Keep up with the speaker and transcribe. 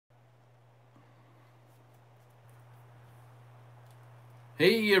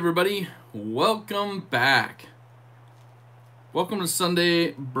Hey everybody, welcome back. Welcome to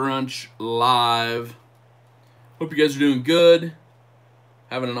Sunday Brunch Live. Hope you guys are doing good,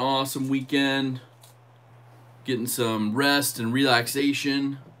 having an awesome weekend, getting some rest and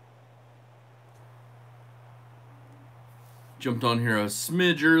relaxation. Jumped on here a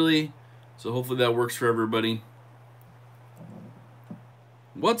smidge early, so hopefully that works for everybody.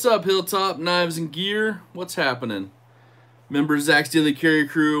 What's up, Hilltop Knives and Gear? What's happening? Member of Zach's Daily Carrier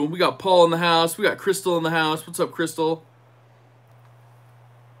Crew. We got Paul in the house. We got Crystal in the house. What's up, Crystal?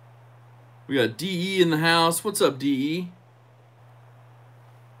 We got DE in the house. What's up, DE?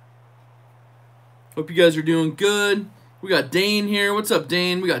 Hope you guys are doing good. We got Dane here. What's up,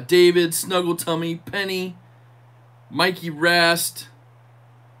 Dane? We got David, Snuggle Tummy, Penny, Mikey Rast,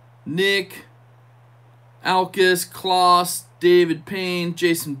 Nick, Alcus, Kloss, David Payne,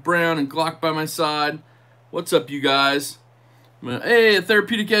 Jason Brown, and Glock by my side. What's up, you guys? Hey,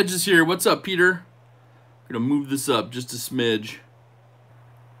 Therapeutic Edge is here. What's up, Peter? I'm going to move this up just a smidge.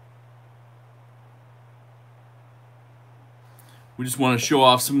 We just want to show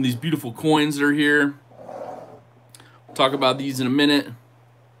off some of these beautiful coins that are here. We'll talk about these in a minute.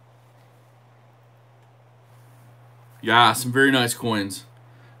 Yeah, some very nice coins.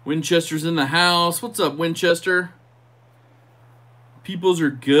 Winchester's in the house. What's up, Winchester? Peoples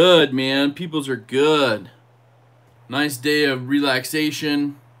are good, man. Peoples are good. Nice day of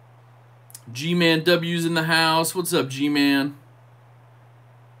relaxation. G-Man W's in the house. What's up, G-Man?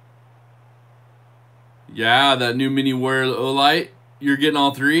 Yeah, that new mini wear light. You're getting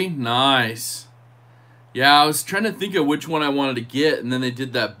all three? Nice. Yeah, I was trying to think of which one I wanted to get, and then they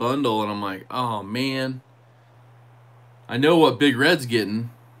did that bundle, and I'm like, oh, man. I know what Big Red's getting.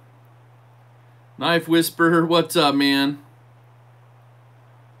 Knife Whisperer, what's up, man?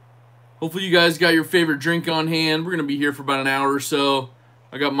 Hopefully you guys got your favorite drink on hand. We're going to be here for about an hour or so.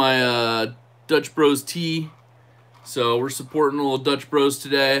 I got my Dutch Bros tea. So we're supporting a little Dutch Bros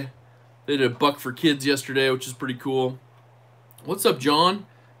today. They did a buck for kids yesterday, which is pretty cool. What's up, John?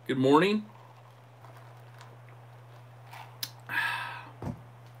 Good morning.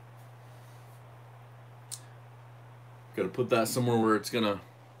 Got to put that somewhere where it's going to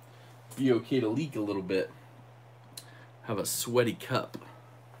be okay to leak a little bit. Have a sweaty cup.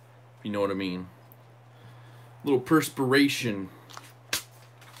 You know what I mean. Little perspiration.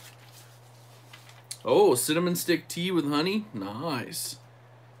 Oh, cinnamon stick tea with honey. Nice.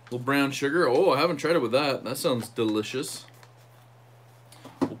 Little brown sugar. Oh, I haven't tried it with that. That sounds delicious.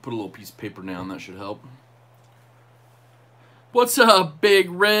 We'll put a little piece of paper down. That should help. What's up, Big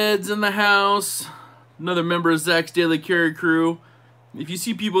Reds in the house? Another member of Zach's Daily Carrier Crew. If you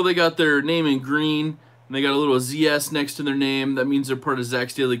see people that got their name in green, and they got a little ZS next to their name, that means they're part of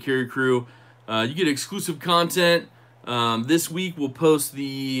Zach's Daily Carrier Crew. You get exclusive content. This week we'll post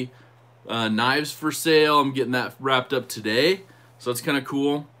the knives for sale. I'm getting that wrapped up today, so that's kind of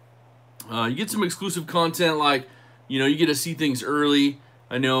cool. You get some exclusive content, like, you know, you get to see things early.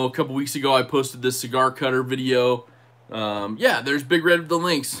 I know a couple weeks ago I posted this cigar cutter video. Yeah, there's Big Red with the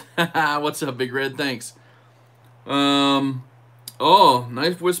links. What's up, Big Red? Thanks. Oh,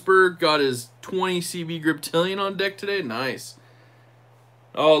 Knife Whisperer got his 20 CB Griptilian on deck today. Nice.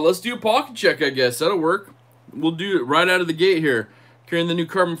 Oh, let's do a pocket check, I guess. That'll work. We'll do it right out of the gate here. Carrying the new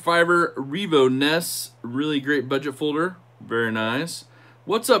carbon fiber Revo Ness. Really great budget folder. Very nice.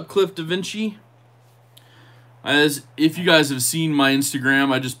 What's up, Cliff Da Vinci? As if you guys have seen my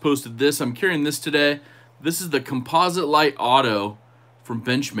Instagram, I just posted this. I'm carrying this today. This is the Composite Light Auto from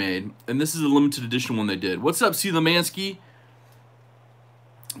Benchmade. And this is a limited edition one they did. What's up, C. Lemansky?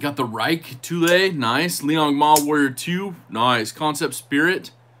 Got the Reich Tule, nice. Leon Ma Warrior 2, nice. Concept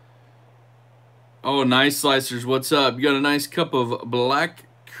Spirit. Oh, nice slicers. What's up? You got a nice cup of black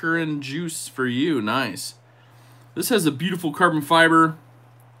currant juice for you. Nice. This has a beautiful carbon fiber.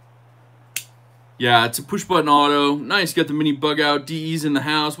 Yeah, it's a push button auto. Nice. Got the mini bug out. DE's in the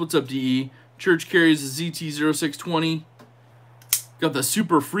house. What's up, DE? Church carries a ZT0620. Got the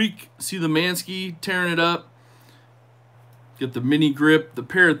Super Freak. See the Mansky tearing it up. Get the mini grip, the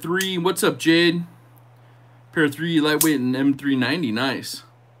Para 3. What's up, Jade? Para 3 lightweight and M390. Nice.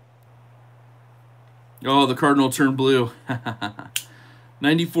 Oh, the Cardinal turned blue.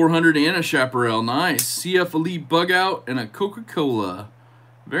 9400 and a Chaparral. Nice. CF Elite bug out and a Coca-Cola.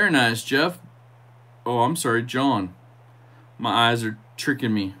 Very nice, Jeff. Oh, I'm sorry, John. My eyes are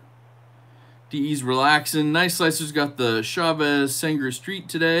tricking me. DE's relaxing. Nice slicers. Got the Chavez Sangre Street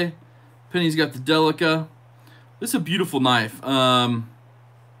today. Penny's got the Delica. This is a beautiful knife.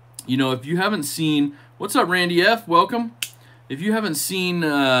 You know, if you haven't seen... What's up, Randy F? Welcome. If you haven't seen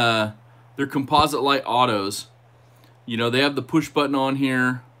their Composite Light Autos, You know, they have the push button on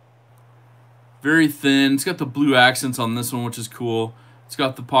here. Very thin. It's got the blue accents on this one, which is cool. It's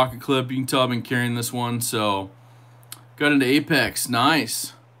got the pocket clip. You can tell I've been carrying this one. So, got into Apex.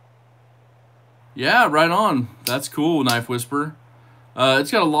 Nice. Yeah, right on. That's cool, Knife Whisperer.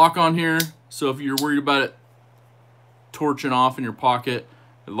 It's got a lock on here. So, if you're worried about it torching off in your pocket,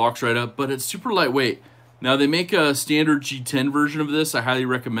 it locks right up. But it's super lightweight. Now, they make a standard G10 version of this. I highly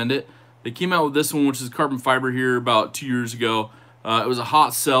recommend it. They came out with this one, which is carbon fiber here, about 2 years ago. It was a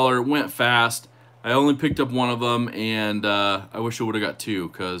hot seller. It went fast. I only picked up one of them, and I wish I would have got two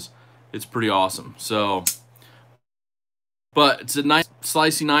because it's pretty awesome. So, but it's a nice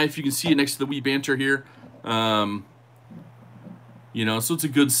slicing knife. You can see it next to the Wee Banter here. You know, so it's a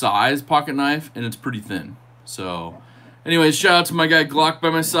good size pocket knife, and it's pretty thin. So, anyways, shout out to my guy Glock by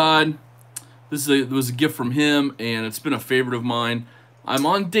my side. This was a gift from him, and it's been a favorite of mine. I'm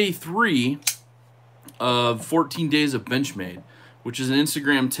on day 3 of 14 days of Benchmade, which is an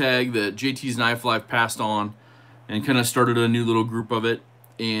Instagram tag that JT's Knife Life passed on and kind of started a new little group of it.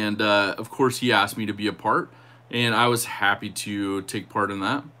 And, of course, he asked me to be a part, and I was happy to take part in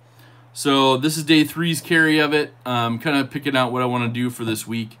that. So this is day 3's carry of it. Kind of picking out what I want to do for this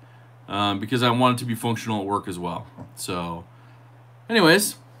week because I want it to be functional at work as well. So,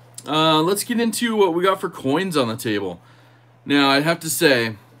 anyways, let's get into what we got for coins on the table. Now, I have to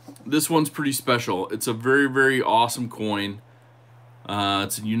say, this one's pretty special. It's a very, very awesome coin.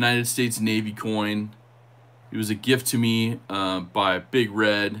 It's a United States Navy coin. It was a gift to me by Big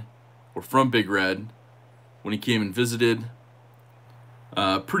Red, or from Big Red, when he came and visited.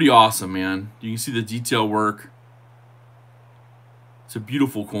 Pretty awesome, man. You can see the detail work. It's a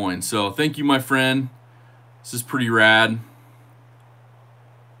beautiful coin. So thank you, my friend. This is pretty rad.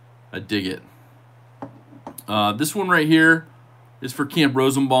 I dig it. This one right here is for Camp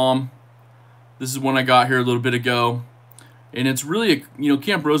Rosenbaum. This is one I got here a little bit ago. And it's really,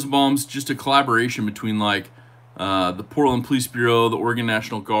 Camp Rosenbaum's just a collaboration between, like, the Portland Police Bureau, the Oregon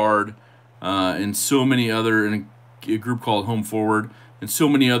National Guard, and so many other, and a group called Home Forward, and so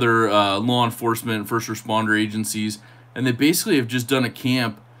many other law enforcement, first responder agencies. And they basically have just done a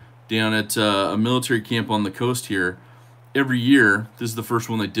camp down at a military camp on the coast here every year. This is the first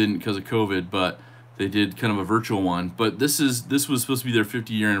one they didn't because of COVID, but they did kind of a virtual one. But this was supposed to be their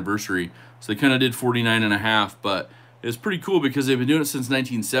 50-year anniversary, so they kind of did 49 and a half, but it's pretty cool because they've been doing it since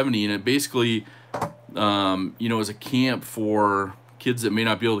 1970, and it basically, is a camp for kids that may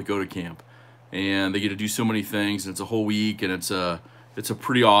not be able to go to camp, and they get to do so many things, and it's a whole week, and it's a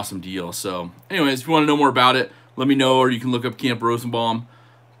pretty awesome deal. So, anyways, if you want to know more about it, let me know, or you can look up Camp Rosenbaum.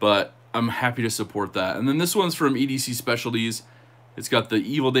 But I'm happy to support that. And then this one's from EDC Specialties. It's got the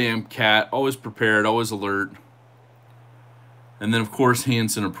Evil Damn Cat, always prepared, always alert. And then, of course,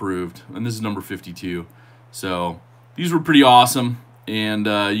 Hansen approved, and this is number 52. So these were pretty awesome, and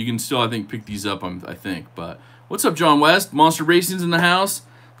you can still, I think, pick these up, I think. But what's up, John West? Monster Racing's in the house.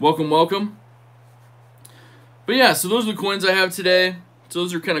 Welcome, welcome. But yeah, so those are the coins I have today. So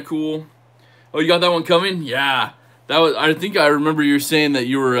those are kind of cool. Oh, you got that one coming? Yeah. That was. I think I remember you were saying that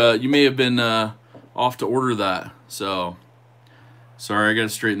you were you may have been off to order that. So sorry, I got to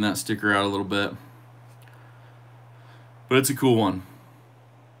straighten that sticker out a little bit. But it's a cool one.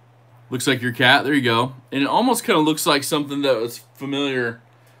 Looks like your cat. There you go. And it almost kind of looks like something that was familiar,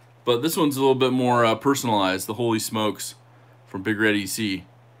 but this one's a little bit more personalized. The Holy Smokes from Big Red EC.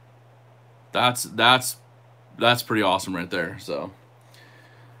 That's pretty awesome right there. So,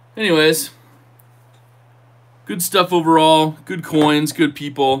 anyways, good stuff overall. Good coins, good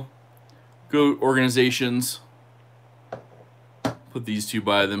people, good organizations. Put these two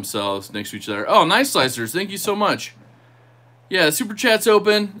by themselves next to each other. Oh, nice slicers. Thank you so much. Yeah, Super Chat's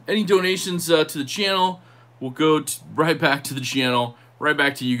open. Any donations to the channel will go right back to the channel, right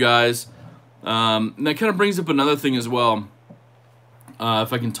back to you guys. And that kind of brings up another thing as well.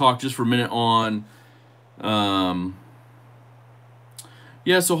 If I can talk just for a minute on...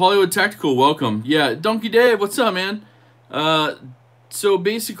 yeah, so Hollywood Tactical, welcome. Yeah, Donkey Dave, what's up, man? So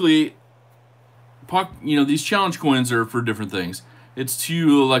basically, these challenge coins are for different things. It's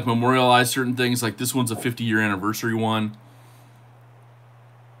to, like, memorialize certain things. Like, this one's a 50-year anniversary one.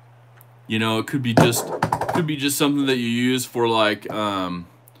 It could be just something that you use for, like,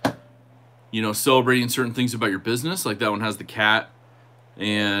 celebrating certain things about your business. Like, that one has the cat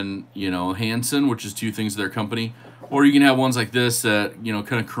and, Hansen, which is two things of their company. Or you can have ones like this that,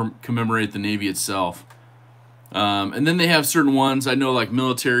 kind of commemorate the Navy itself. And then they have certain ones, I know, like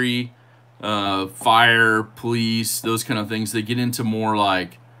military, fire, police, those kind of things. They get into more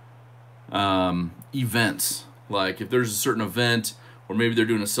like events. Like if there's a certain event, or maybe they're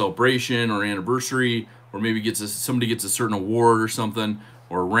doing a celebration or anniversary or maybe somebody gets a certain award or something,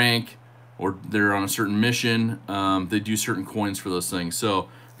 or rank, or they're on a certain mission. They do certain coins for those things. So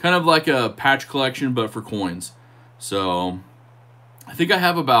kind of like a patch collection, but for coins. So I think I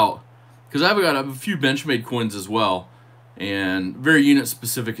have because I've got a few Benchmade coins as well, and very unit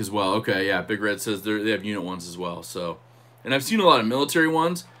specific as well. Okay, yeah, Big Red says they have unit ones as well. So, and I've seen a lot of military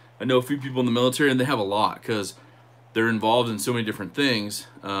ones. I know a few people in the military, and they have a lot because they're involved in so many different things.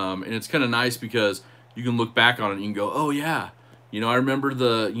 And it's kind of nice because you can look back on it and you can go, oh yeah, I remember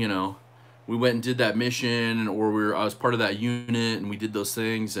we went and did that mission, or I was part of that unit and we did those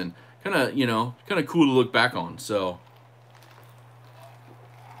things, and kind of cool to look back on. So,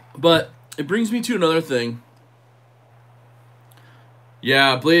 but it brings me to another thing.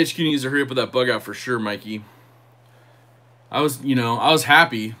 Yeah, Blade HQ needs to hurry up with that bug out for sure, Mikey. I was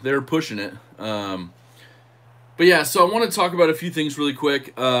happy they were pushing it. But yeah, so I want to talk about a few things really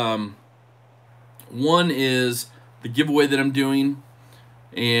quick. One is the giveaway that I'm doing,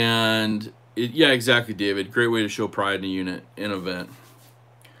 and yeah, exactly, David. Great way to show pride in a unit and event.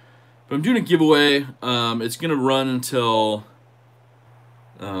 But I'm doing a giveaway. It's gonna run until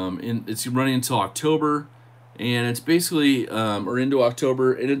it's running until October, and it's basically or into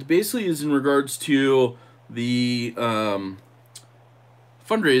October, and it basically is in regards to the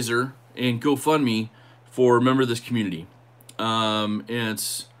fundraiser and GoFundMe for a member of this community. And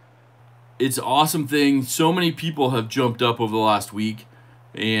it's an awesome thing. So many people have jumped up over the last week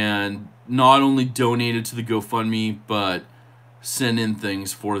and not only donated to the GoFundMe, but sent in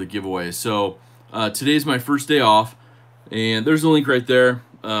things for the giveaway. So today's my first day off, and there's a link right there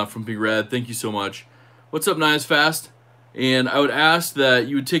from Big Red. Thank you so much. What's up, Nice Fast? And I would ask that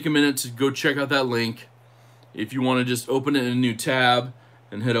you would take a minute to go check out that link. If you want to just open it in a new tab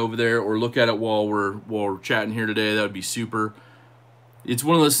and head over there, or look at it while we're chatting here today, that would be super. It's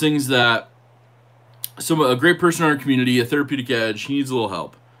one of those things that a great person in our community, a therapeutic edge, he needs a little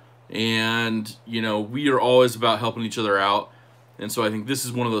help. And, we are always about helping each other out. And so I think this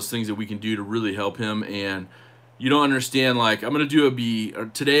is one of those things that we can do to really help him. And you don't understand, like, I'm going to do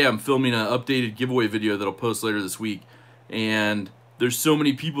today I'm filming an updated giveaway video that I'll post later this week. And there's so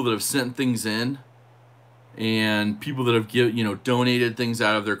many people that have sent things in, and people that have donated things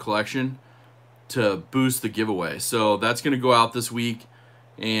out of their collection to boost the giveaway. So that's going to go out this week,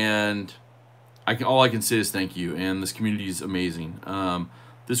 and all I can say is thank you. And this community is amazing.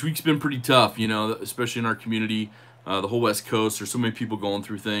 This week's been pretty tough, especially in our community, the whole West Coast. There's so many people going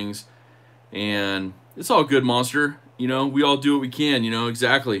through things, and it's all good, Monster. We all do what we can.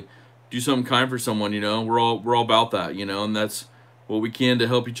 Exactly. Do something kind for someone. We're all about that. And that's what we can to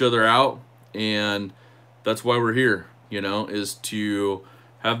help each other out, and that's why we're here, is to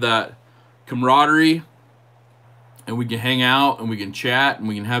have that camaraderie, and we can hang out, and we can chat, and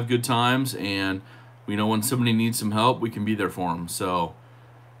we can have good times, and when somebody needs some help, we can be there for them. So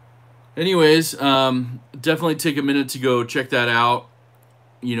anyways, definitely take a minute to go check that out.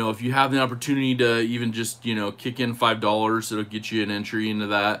 If you have the opportunity to even just, kick in $5, it'll get you an entry into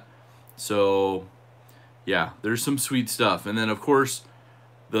that. So yeah, there's some sweet stuff. And then of course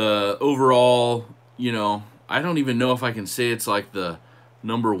the overall, I don't even know if I can say it's like the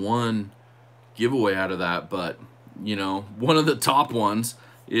 #1 giveaway out of that, but one of the top ones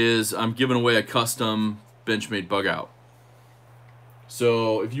is I'm giving away a custom Benchmade bug out.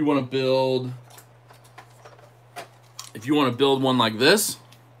 So if you want to build one like this,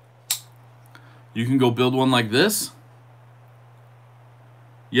 you can go build one like this.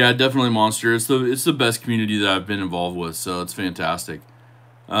 Yeah, definitely, Monster. It's the best community that I've been involved with, so it's fantastic.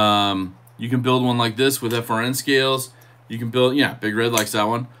 You can build one like this with FRN scales. You can build, yeah, Big Red likes that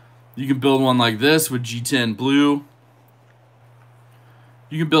one. You can build one like this with G10 blue.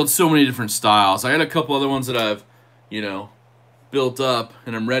 You can build so many different styles. I got a couple other ones that I've, built up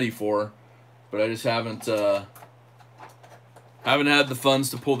and I'm ready for, but I just haven't had the funds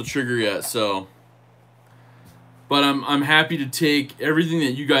to pull the trigger yet. So, but I'm happy to take everything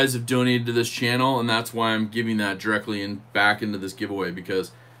that you guys have donated to this channel, and that's why I'm giving that directly back into this giveaway,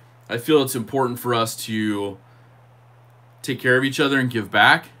 because I feel it's important for us to take care of each other and give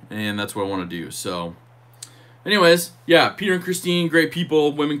back, and that's what I want to do. So anyways, yeah, Peter and Christine, great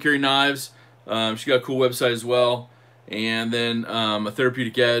people. Women Carry Knives. She got a cool website as well. And then a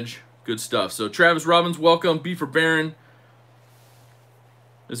Therapeutic Edge. Good stuff. So Travis Robbins, welcome. B for Baron.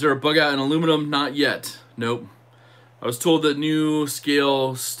 Is there a bug out in aluminum? Not yet. Nope. I was told that new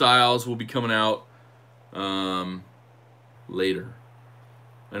scale styles will be coming out later.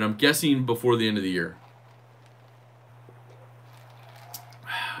 And I'm guessing before the end of the year.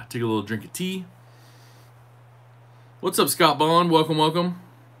 Take a little drink of tea. What's up, Scott Bond? Welcome, welcome.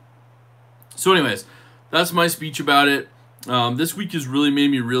 So anyways, that's my speech about it. This week has really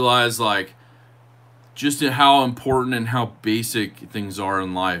made me realize, like, just how important and how basic things are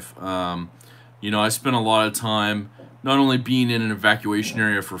in life. You know, I spent a lot of time not only being in an evacuation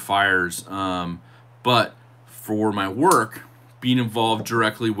area for fires, but for my work, being involved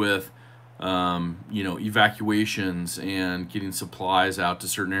directly with, you know, evacuations and getting supplies out to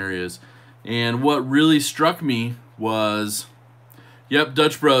certain areas. And what really struck me was, yep,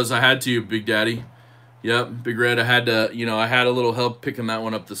 Dutch Bros, I had to, Big Daddy. Yep, Big Red, I had to, you know, I had a little help picking that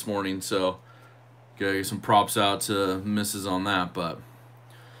one up this morning, so gotta get some props out to Mrs. on that, but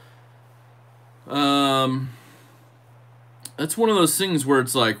that's one of those things where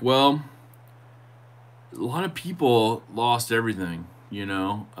it's like, well, a lot of people lost everything, you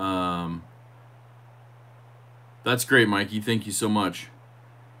know. That's great, Mikey. Thank you so much.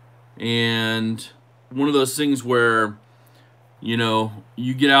 And one of those things where, you know,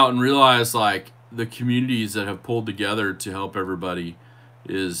 you get out and realize, like, the communities that have pulled together to help everybody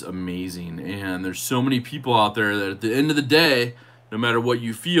is amazing. And there's so many people out there that at the end of the day, no matter what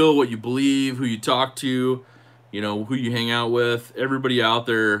you feel, what you believe, who you talk to, you know, who you hang out with, everybody out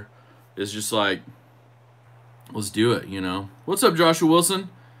there is just like, let's do it, you know. What's up, Joshua Wilson?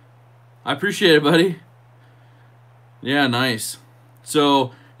 I appreciate it, buddy. Yeah, nice.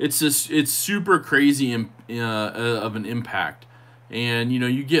 So it's super crazy of an impact. And, you know,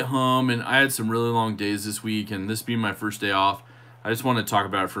 you get home, and I had some really long days this week, and this being my first day off, I just want to talk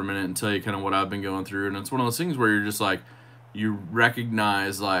about it for a minute and tell you kind of what I've been going through. And it's one of those things where you're just like, you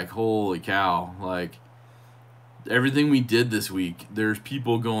recognize, like, holy cow, like, everything we did this week, there's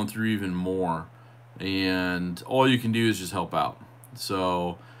people going through even more. And all you can do is just help out.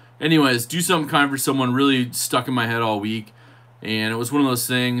 So, anyways, do something kind for someone really stuck in my head all week. And it was one of those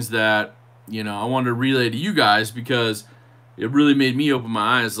things that, you know, I wanted to relay to you guys because it really made me open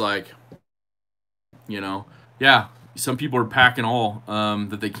my eyes, like, you know, yeah, some people are packing all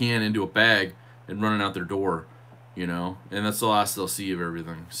that they can into a bag and running out their door, you know, and that's the last they'll see of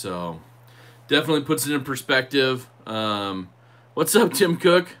everything. So definitely puts it in perspective. What's up, Tim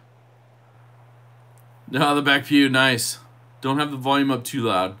Cook? No, the back pew, nice. Don't have the volume up too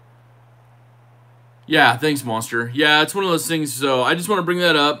loud. Yeah, thanks, Monster. Yeah, it's one of those things, so I just want to bring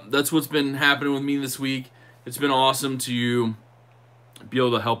that up. That's what's been happening with me this week. It's been awesome to be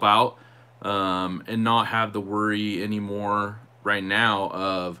able to help out and not have the worry anymore right now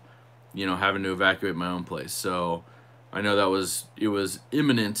of, you know, having to evacuate my own place. So I know it was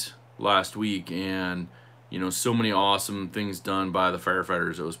imminent last week, and, you know, so many awesome things done by the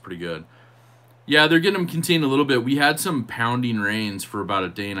firefighters. It was pretty good. Yeah, they're getting them contained a little bit. We had some pounding rains for about a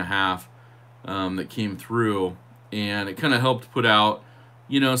day and a half that came through, and it kind of helped put out,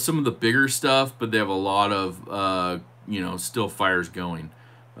 you know, some of the bigger stuff, but they have a lot of, you know, still fires going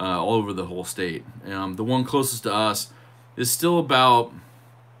all over the whole state. The one closest to us is still about,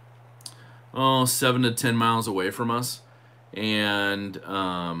 7 to 10 miles away from us, and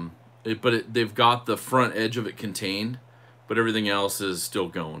they've got the front edge of it contained, but everything else is still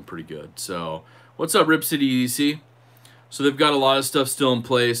going pretty good. So, what's up, Rip City EDC? So they've got a lot of stuff still in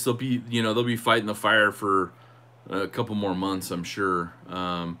place. They'll be fighting the fire for a couple more months, I'm sure.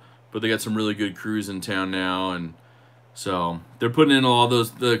 But they got some really good crews in town now, and so they're putting in all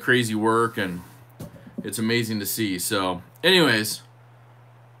the crazy work, and it's amazing to see. So, anyways,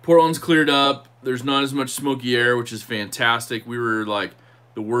 Portland's cleared up. There's not as much smoky air, which is fantastic. We were like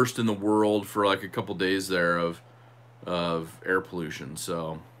the worst in the world for like a couple days there of air pollution.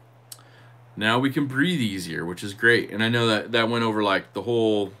 So now we can breathe easier, which is great. And I know that went over like the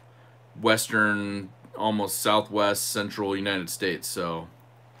whole western, almost southwest, central United States. So,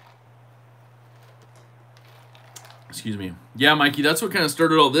 excuse me. Yeah, Mikey, that's what kind of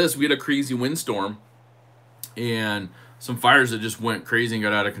started all this. We had a crazy windstorm and some fires that just went crazy and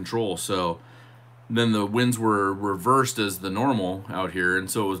got out of control. So then the winds were reversed as the normal out here, and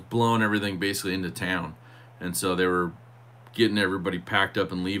so it was blowing everything basically into town. And so they were getting everybody packed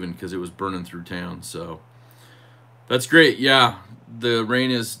up and leaving because it was burning through town. So that's great. Yeah, the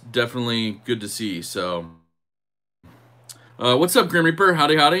rain is definitely good to see. So what's up, Grim Reaper?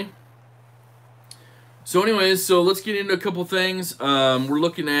 Howdy, howdy. So anyways, so let's get into a couple things. We're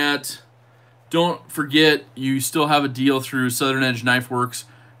looking at, don't forget, you still have a deal through Southern Edge Knife Works.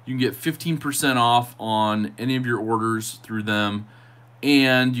 You can get 15% off on any of your orders through them,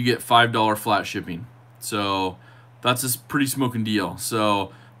 and you get $5 flat shipping. So that's a pretty smoking deal.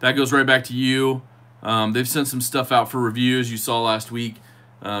 So that goes right back to you. They've sent some stuff out for reviews you saw last week.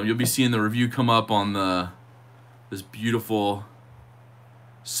 You'll be seeing the review come up on this beautiful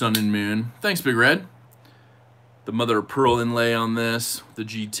sun and moon. Thanks, Big Red. The mother of pearl inlay on this, the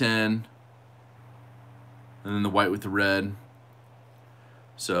G10. and then the white with the red.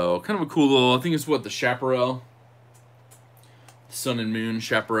 So kind of a cool little, I think it's what, the Chaparral, Sun and Moon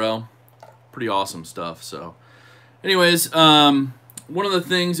Chaparral. Pretty awesome stuff. So anyways, one of the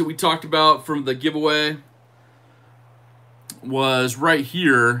things that we talked about from the giveaway was right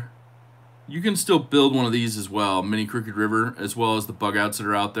here. You can still build one of these as well, Mini Crooked River, as well as the bug outs that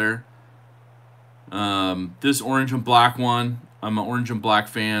are out there. This orange and black one, I'm an orange and black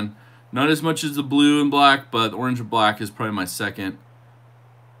fan. Not as much as the blue and black, but orange and black is probably my second.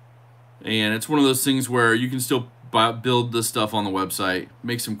 And it's one of those things where you can still build this stuff on the website,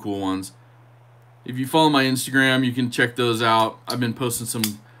 make some cool ones. If you follow my Instagram, you can check those out. I've been posting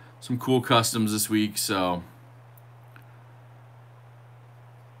some cool customs this week, so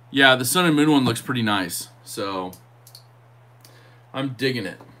yeah, the Sun and Moon one looks pretty nice, so I'm digging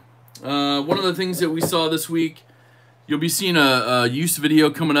it. One of the things that we saw this week, you'll be seeing a use video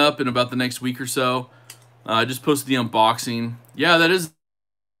coming up in about the next week or so. I just posted the unboxing. Yeah, that is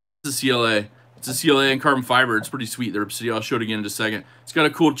a CLA. It's a CLA and carbon fiber. It's pretty sweet. The Rip City. I'll show it again in just a second. It's got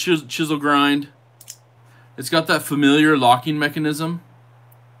a cool chisel grind. It's got that familiar locking mechanism.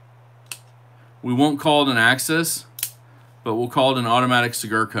 We won't call it an axis, but we'll call it an automatic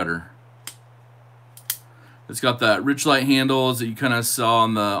cigar cutter. It's got that rich light handles that you kind of saw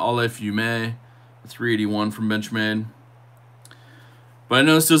on the Ole Fume, the 381 from Benchmade. But I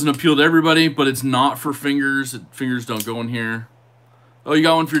know this doesn't appeal to everybody, but it's not for fingers. Fingers don't go in here. Oh, you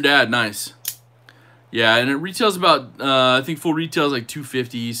got one for your dad. Nice. Yeah, and it retails about, I think full retail is like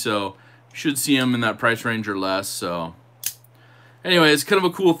 $250, so you should see them in that price range or less. So anyway, it's kind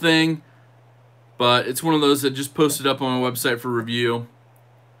of a cool thing, but it's one of those that just posted up on my website for review.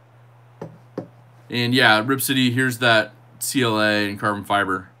 And yeah, Rip City, here's that CLA and carbon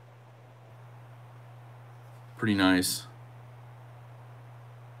fiber. Pretty nice.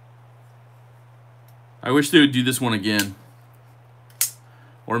 I wish they would do this one again.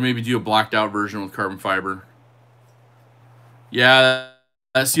 Or maybe do a blacked out version with carbon fiber. Yeah,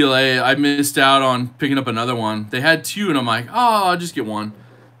 that CLA, I missed out on picking up another one. They had two, and I'm like, oh, I'll just get one.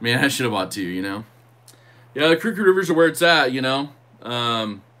 Man, I should have bought two, you know? Yeah, the Crooked Rivers are where it's at, you know?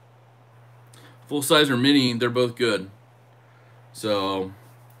 Full size or mini, they're both good. So,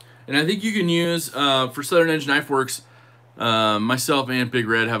 and I think you can use, for Southern Edge Knife Works, myself and Big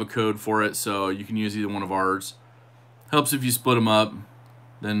Red have a code for it, so you can use either one of ours. Helps if you split them up.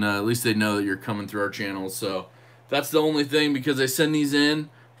 Then at least they know that you're coming through our channel. So that's the only thing, because I send these in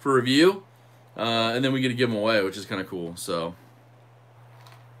for review, and then we get to give them away, which is kind of cool. So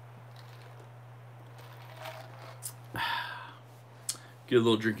get a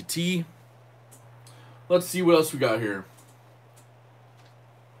little drink of tea. Let's see what else we got here.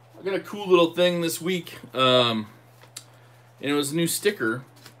 I got a cool little thing this week, and it was a new sticker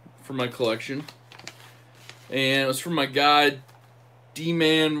for my collection, and it was from my guy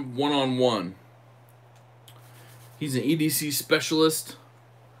D-Man 1-on-1. He's an EDC specialist.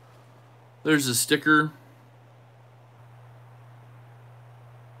 There's a sticker.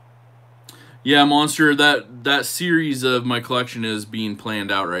 Yeah, Monster, that series of my collection is being planned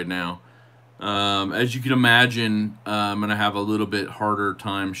out right now. As you can imagine, I'm going to have a little bit harder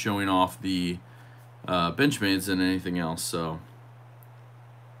time showing off the Benchmades than anything else, so.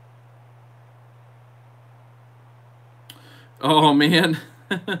 Oh man,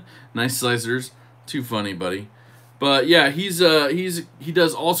 nice slicers. Too funny, buddy. But yeah, he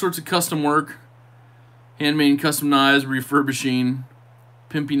does all sorts of custom work, handmade custom knives, refurbishing,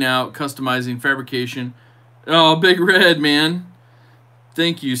 pimping out, customizing, fabrication. Oh, Big Red, man.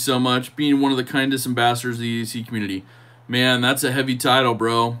 Thank you so much. Being one of the kindest ambassadors of the EDC community. Man, that's a heavy title,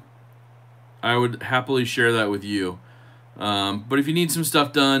 bro. I would happily share that with you. But if you need some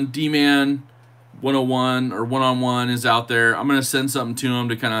stuff done, D-Man 101 or 1-on-1 is out there. I'm going to send something to him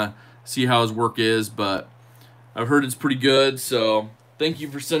to kind of see how his work is, but I've heard it's pretty good, so thank you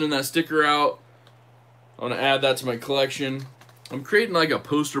for sending that sticker out. I'm going to add that to my collection. I'm creating like a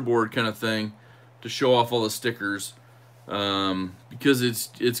poster board kind of thing to show off all the stickers, because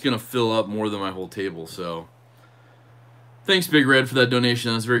it's going to fill up more than my whole table, so thanks, Big Red, for that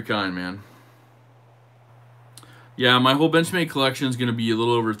donation. That's very kind, man. Yeah, my whole Benchmade collection is going to be a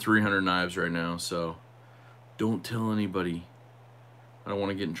little over 300 knives right now, so don't tell anybody. I don't want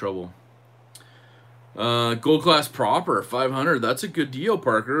to get in trouble. Gold Class Proper, 500. That's a good deal,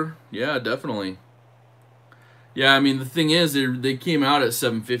 Parker. Yeah, definitely. Yeah, I mean, the thing is, they came out at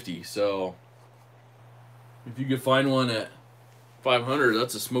 750, so if you could find one at 500,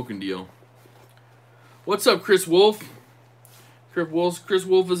 that's a smoking deal. What's up, Chris Wolf? Chris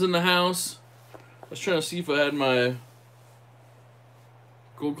Wolf is in the house. I was trying to see if I had my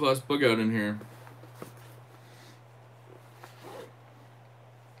Gold Class bug out in here.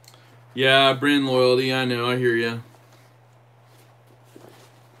 Yeah, brand loyalty. I know. I hear you.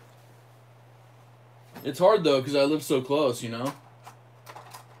 It's hard though because I live so close. You know,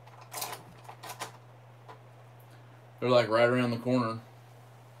 they're like right around the corner.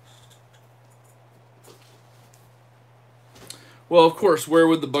 Well, of course, where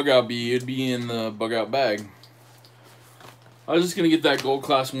would the bug out be? It'd be in the bug out bag. I was just going to get that gold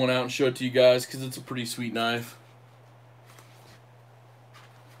class one out and show it to you guys because it's a pretty sweet knife.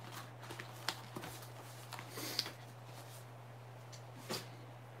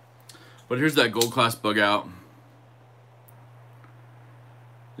 But here's that gold class bug out.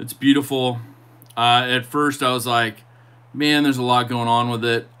 It's beautiful. At first I was like, man, there's a lot going on with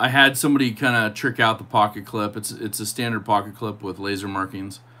it. I had somebody kind of trick out the pocket clip. It's a standard pocket clip with laser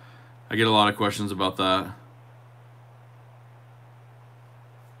markings. I get a lot of questions about that.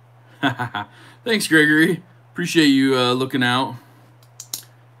 Thanks, Gregory. Appreciate you looking out.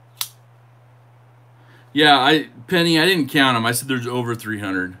 Yeah, Penny, I didn't count them. I said there's over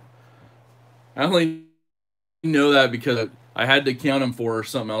 300. I only know that because I had to count them for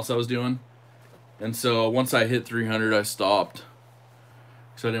something else I was doing. And so once I hit 300, I stopped.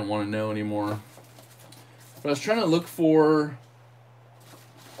 Because I didn't want to know anymore. But I was trying to look for...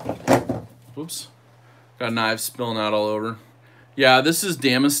 Whoops. Got knives spilling out all over. Yeah, this is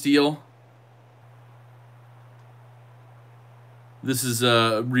Damasteel. This is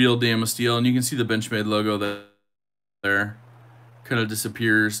a real Damasteel, and you can see the Benchmade logo there. Kind of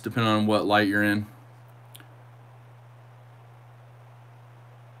disappears depending on what light you're in.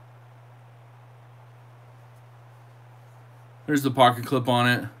 There's the pocket clip on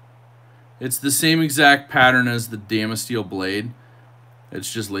it. It's the same exact pattern as the Damasteel blade.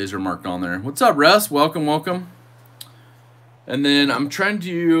 It's just laser marked on there. What's up, Russ? Welcome, welcome. And then I was trying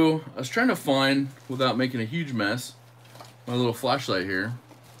to find, without making a huge mess, my little flashlight here.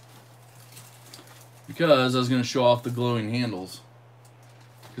 Because I was going to show off the glowing handles.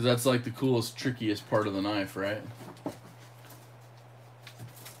 Because that's like the coolest, trickiest part of the knife, right?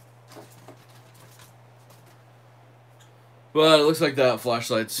 But it looks like that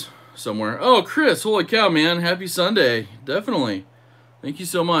flashlight's somewhere. Oh, Chris, holy cow, man. Happy Sunday. Definitely. Thank you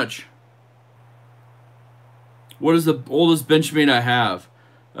so much. What is the oldest Benchmade I have?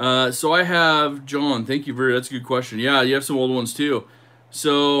 So I have, John, thank you that's a good question. Yeah, you have some old ones too.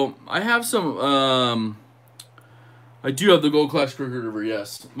 So I have some, I do have the Gold Class Crooked River,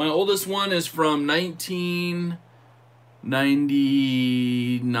 yes. My oldest one is from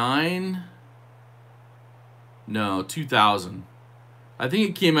 1999. No, 2000. I think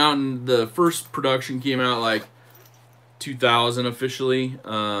it came out in, the first production came out like 2000 officially,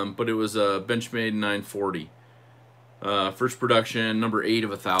 but it was a Benchmade 940. First production, number 8 of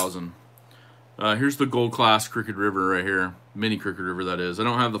 1,000. Here's the Gold Class Crooked River right here. Mini Crooked River, that is. I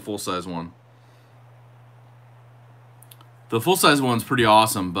don't have the full-size one. The full-size one's pretty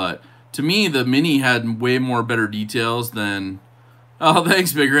awesome, but to me, the mini had way more better details than... Oh,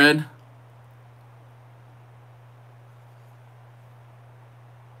 thanks, Big Red.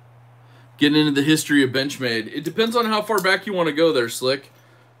 Getting into the history of Benchmade. It depends on how far back you want to go there, Slick.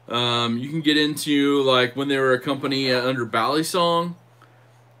 You can get into like when they were a company under Ballysong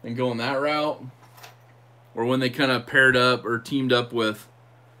and going that route, or when they kind of paired up or teamed up with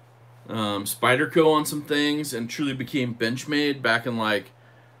Spyderco on some things and truly became Benchmade back in like,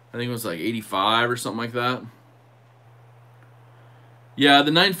 I think it was like 85 or something like that. Yeah,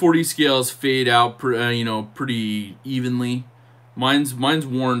 the 940 scales fade out, pretty evenly. Mine's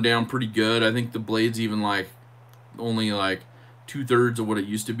worn down pretty good. I think the blade's even like only like 2/3 of what it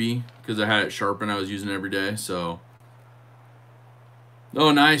used to be because I had it sharpened. I was using it every day. So,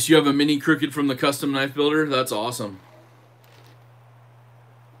 oh, nice! You have a mini crooked from the custom knife builder. That's awesome.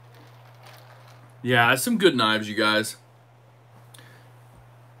 Yeah, some good knives, you guys.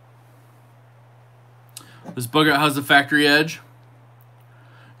 This bug out has the factory edge.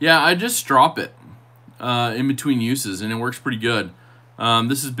 Yeah, I just strop it in between uses, and it works pretty good.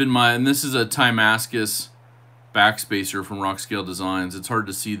 This has been and this is a Timascus backspacer from Rockscale Designs. It's hard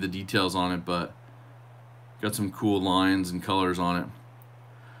to see the details on it, but got some cool lines and colors on it.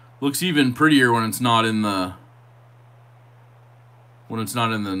 Looks even prettier when it's not in the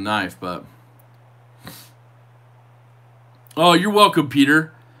knife, but oh, you're welcome,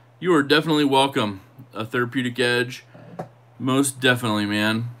 Peter. You are definitely welcome. A therapeutic edge, most definitely,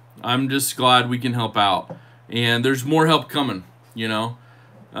 man. I'm just glad we can help out, and there's more help coming. You know,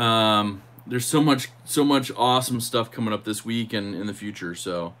 there's so much awesome stuff coming up this week and in the future.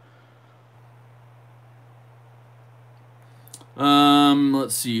 So,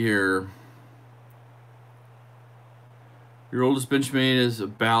 let's see here. Your oldest Benchmade is a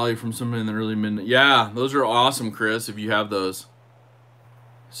Bally from somebody in the early midnight. Yeah, those are awesome, Chris, if you have those.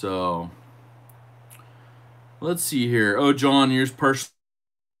 So, let's see here. Oh, John, yours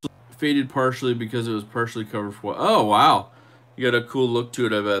faded partially because it was partially covered for. Oh, wow. You got a cool look to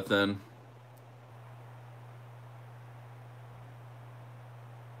it, I bet, then.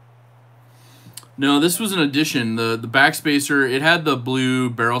 No, this was an addition. The backspacer, it had the blue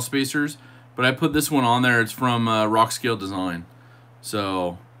barrel spacers, but I put this one on there. It's from Rockscale Design.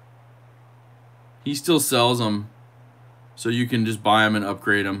 So, he still sells them. So you can just buy them and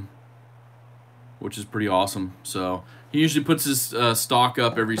upgrade them, which is pretty awesome. So, he usually puts his stock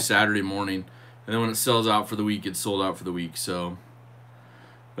up every Saturday morning. And then when it sells out for the week, it's sold out for the week. So,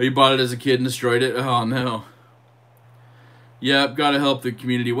 oh, you bought it as a kid and destroyed it? Oh, no. Yep, gotta help the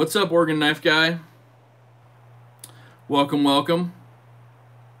community. What's up, Oregon Knife Guy? Welcome, welcome.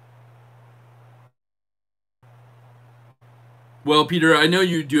 Well, Peter, I know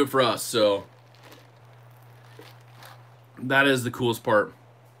you do it for us, so that is the coolest part.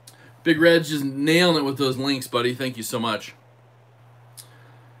 Big Red's just nailing it with those links, buddy. Thank you so much.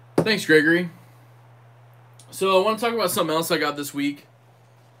 Thanks, Gregory. So I want to talk about something else I got this week.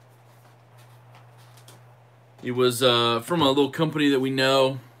 It was from a little company that we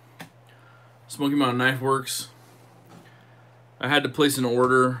know, Smoky Mountain Knife Works. I had to place an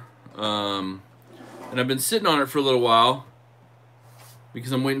order, and I've been sitting on it for a little while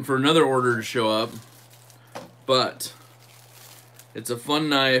because I'm waiting for another order to show up. But it's a fun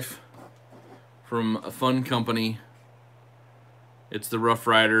knife from a fun company. It's the Rough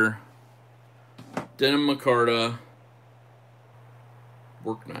Rider Denim Micarta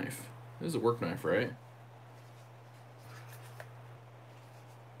work knife. This is a work knife, right?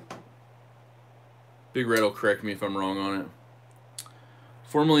 Big Red will correct me if I'm wrong on it.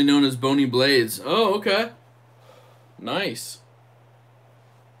 Formerly known as Bony Blades. Oh, okay. Nice.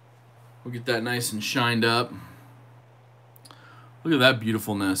 We'll get that nice and shined up. Look at that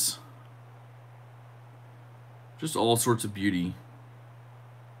beautifulness. Just all sorts of beauty.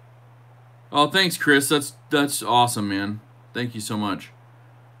 Oh, thanks, Chris. That's awesome, man. Thank you so much.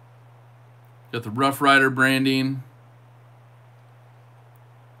 Got the Rough Rider branding.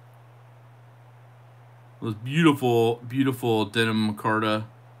 Those beautiful, beautiful denim micarta.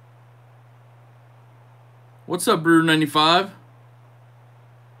 What's up, Brewer95?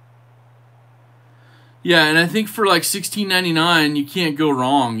 Yeah, and I think for like $16.99, you can't go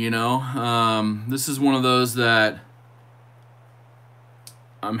wrong, you know. This is one of those that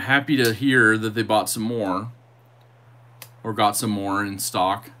I'm happy to hear that they bought some more. Or got some more in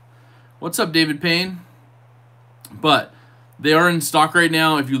stock. What's up, David Payne? But they are in stock right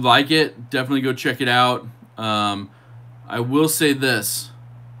now. If you like it, definitely go check it out. I will say this.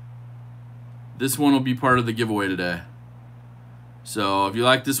 This one will be part of the giveaway today. So if you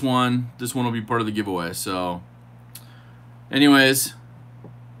like this one will be part of the giveaway. So anyways,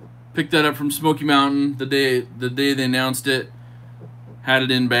 picked that up from Smoky Mountain the day they announced it. Had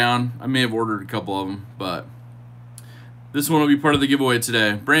it inbound. I may have ordered a couple of them, but this one will be part of the giveaway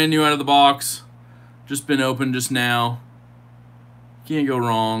today. Brand new out of the box. Just been opened just now. Can't go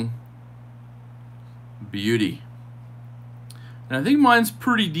wrong. Beauty. And I think mine's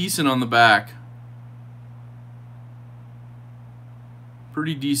pretty decent on the back.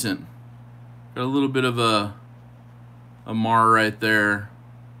 Pretty decent. Got a little bit of a mar right there.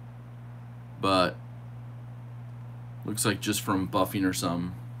 But looks like just from buffing or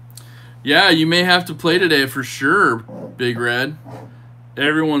something. Yeah, you may have to play today for sure, Big Red.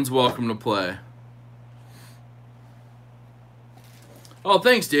 Everyone's welcome to play. Oh,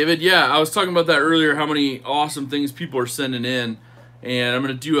 thanks, David. Yeah, I was talking about that earlier, how many awesome things people are sending in. And I'm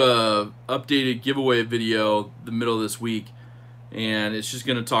going to do a updated giveaway video the middle of this week. And it's just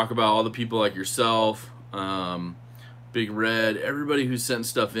going to talk about all the people like yourself, Big Red, everybody who sent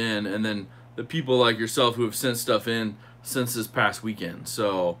stuff in, and then the people like yourself who have sent stuff in since this past weekend.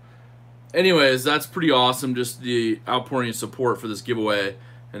 So anyways, that's pretty awesome, just the outpouring of support for this giveaway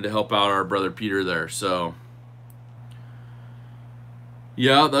and to help out our brother Peter there. So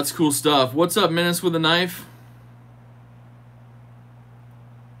yeah, that's cool stuff. What's up, Menace with a Knife?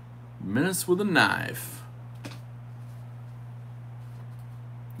 Menace with a Knife.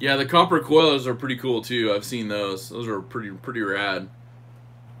 Yeah, the copper coils are pretty cool too. I've seen those. Those are pretty rad.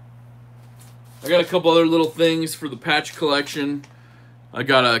 I got a couple other little things for the patch collection. I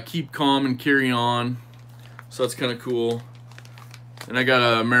got a Keep Calm and Carry On. So that's kind of cool. And I got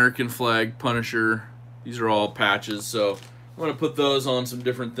an American flag Punisher. These are all patches, so I'm going to put those on some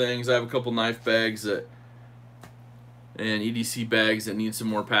different things. I have a couple knife bags and EDC bags that need some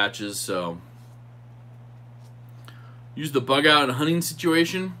more patches, so Use the bug out in a hunting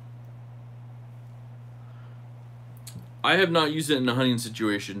situation. I have not used it in a hunting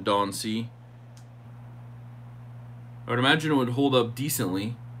situation, Dawn C. I would imagine it would hold up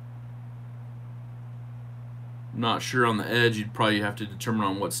decently. Not sure on the edge. You'd probably have to determine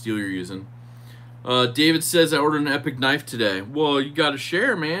on what steel you're using. David says, I ordered an epic knife today. Well, you got to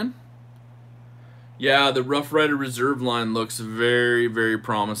share, man. Yeah, the Rough Rider Reserve line looks very, very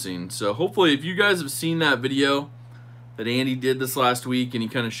promising. So hopefully, if you guys have seen that video that Andy did this last week, and he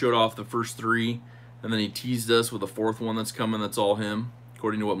kind of showed off the first 3, and then he teased us with a 4th one that's coming, that's all him,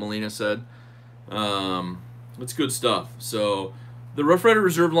 according to what Melina said. It's good stuff. So the Rough Rider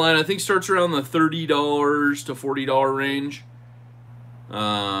Reserve line, I think, starts around the $30 to $40 range.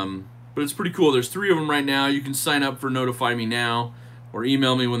 But it's pretty cool. There's 3 of them right now. You can sign up for Notify Me Now or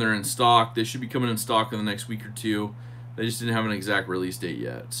email me when they're in stock. They should be coming in stock in the next week or 2. They just didn't have an exact release date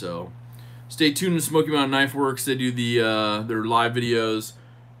yet. So stay tuned to Smoky Mountain Knife Works. They do their live videos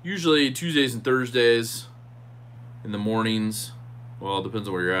usually Tuesdays and Thursdays in the mornings. Well, it depends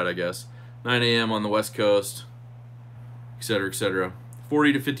on where you're at, I guess. 9 a.m. on the West Coast, etc., etc.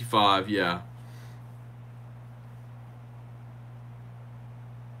 40 to 55, yeah.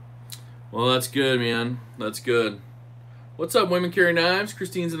 Well, that's good, man. That's good. What's up, Women Carry Knives?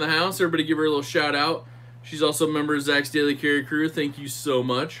 Christine's in the house. Everybody give her a little shout out. She's also a member of Zach's Daily Carry Crew. Thank you so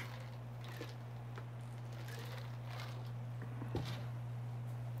much.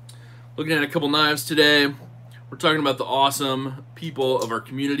 Looking at a couple knives today. We're talking about the awesome people of our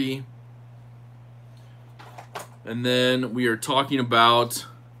community. And then we are talking about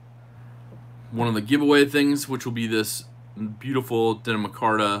one of the giveaway things, which will be this beautiful Denim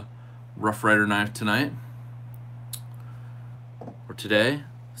Micarta Rough Rider knife tonight. Or today,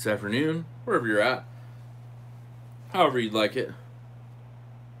 this afternoon, wherever you're at. However you'd like it.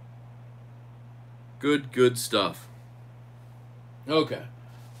 Good, good stuff. Okay.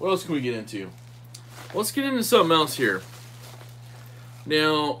 What else can we get into? Let's get into something else here.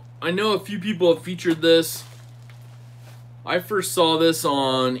 Now, I know a few people have featured this. I first saw this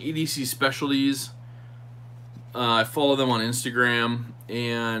on EDC Specialties. I follow them on Instagram,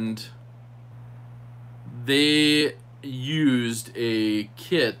 and they used a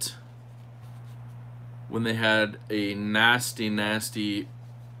kit when they had a nasty, nasty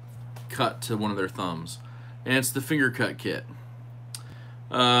cut to one of their thumbs. And it's the finger cut kit.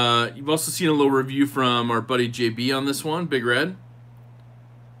 You've also seen a little review from our buddy JB on this one, Big Red.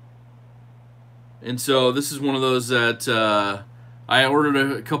 And so this is one of those that I ordered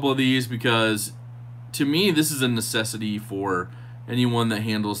a couple of these because, to me, this is a necessity for anyone that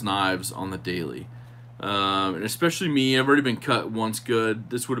handles knives on the daily. And especially me, I've already been cut once good.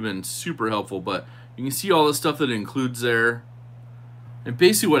 This would have been super helpful, but you can see all the stuff that it includes there. And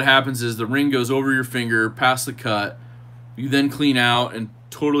basically what happens is the ring goes over your finger, past the cut. You then clean out and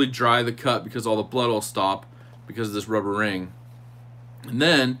totally dry the cut because all the blood will stop because of this rubber ring. And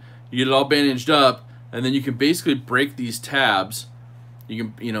then you get it all bandaged up, and then you can basically break these tabs.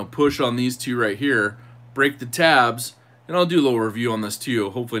 You can, push on these 2 right here, break the tabs, and I'll do a little review on this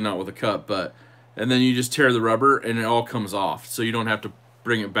too, hopefully not with a cut, but, and then you just tear the rubber and it all comes off, so you don't have to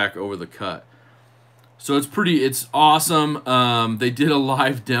bring it back over the cut. So it's awesome. They did a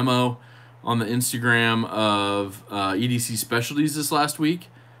live demo on the Instagram of EDC Specialties this last week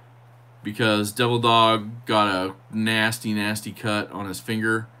because Devil Dog got a nasty, nasty cut on his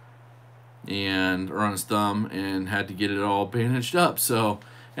finger or on his thumb and had to get it all bandaged up. So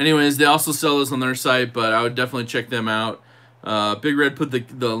anyways, they also sell this on their site, but I would definitely check them out. Big Red put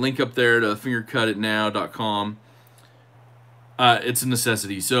the link up there to fingercutitnow.com. It's a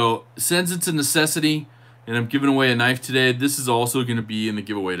necessity. So since it's a necessity and I'm giving away a knife today, this is also going to be in the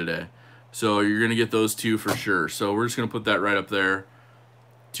giveaway today. So you're going to get those 2 for sure. So we're just going to put that right up there.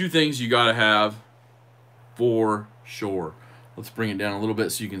 2 things you got to have for sure. Let's bring it down a little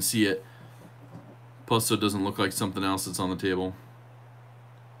bit so you can see it. Plus so it doesn't look like something else that's on the table.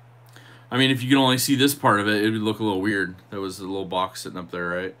 I mean, if you can only see this part of it, it would look a little weird. There was a little box sitting up there,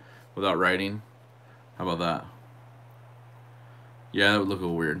 right? Without writing. How about that? Yeah, that would look a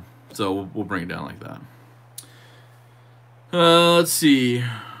little weird. So we'll bring it down like that. Let's see.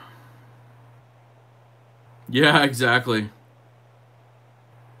 Yeah, exactly.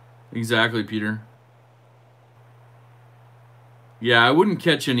 Exactly, Peter. Yeah, I wouldn't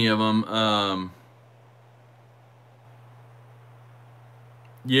catch any of them.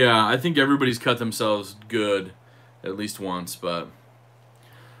 Yeah, I think everybody's cut themselves good at least once, but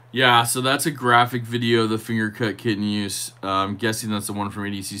yeah, so that's a graphic video of the finger cut kit in use. I'm guessing that's the one from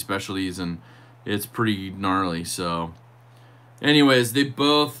EDC Specialties, and it's pretty gnarly. So anyways, they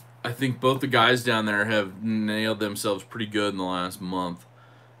both I think both the guys down there have nailed themselves pretty good in the last month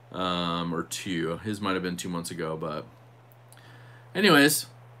or two. His might have been 2 months ago, but anyways,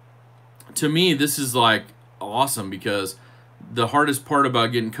 to me, this is like awesome because the hardest part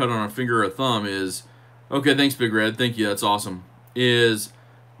about getting cut on a finger or a thumb is, okay, thanks, Big Red, thank you, that's awesome, is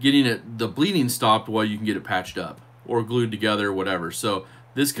getting the bleeding stopped while you can get it patched up or glued together or whatever. So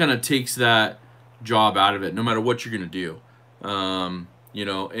this kind of takes that job out of it, no matter what you're going to do. You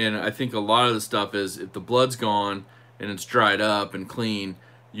know, and I think a lot of the stuff is if the blood's gone and it's dried up and clean,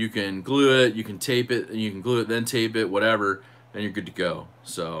 you can glue it, you can tape it, and you can glue it, then tape it, whatever, and you're good to go.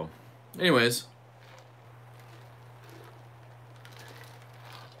 So, anyways.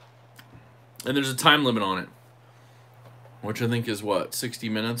 And there's a time limit on it, which I think is what, 60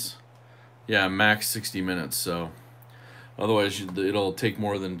 minutes? Yeah, max 60 minutes. So otherwise it'll take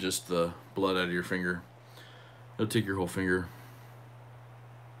more than just the blood out of your finger. It'll take your whole finger.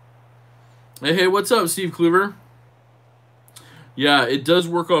 Hey, what's up, Steve Kluver? Yeah, it does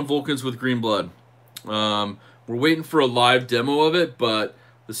work on Vulcans with green blood. We're waiting for a live demo of it, but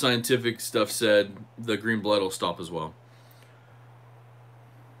the scientific stuff said the green blood will stop as well.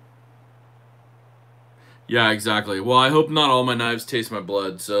 Yeah, exactly. Well, I hope not all my knives taste my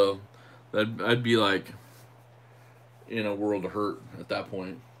blood, so I'd be like in a world of hurt at that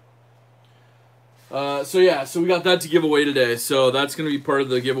point. So yeah, so we got that to give away today. So that's going to be part of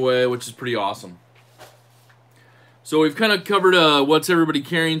the giveaway, which is pretty awesome. So we've kind of covered what's everybody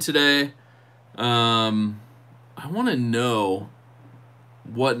carrying today. I want to know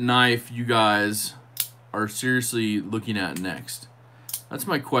what knife you guys are seriously looking at next. That's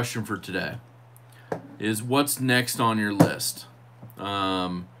my question for today. Is what's next on your list?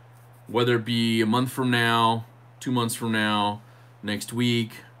 Whether it be a month from now, 2 months from now, next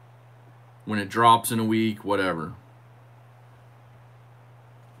week, when it drops in a week, whatever.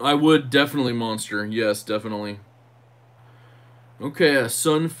 I would definitely Monster. Yes, definitely. Okay, a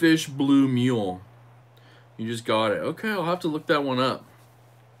Sunfish Blue Mule. You just got it. Okay, I'll have to look that one up.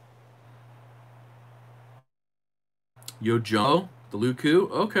 Yo Jumbo, the Luku.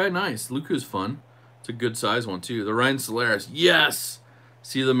 Okay, nice. Luku's fun. It's a good size one, too. The Ryan Solaris. Yes!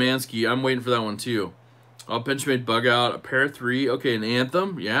 See the Mansky. I'm waiting for that one, too. Benchmade Bug Out. A Pair 3. Okay, an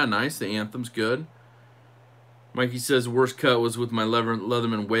Anthem. Yeah, nice. The Anthem's good. Mikey says worst cut was with my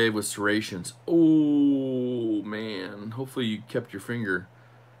Leatherman Wave with serrations. Oh, man. Hopefully you kept your finger.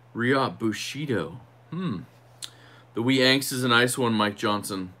 Riot Bushido. The Wee Angst is a nice one, Mike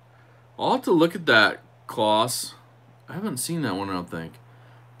Johnson. I'll have to look at that, Klaus. I haven't seen that one, I don't think.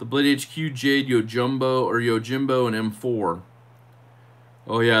 The Blade HQ Jade Yojimbo or Yojimbo and M4.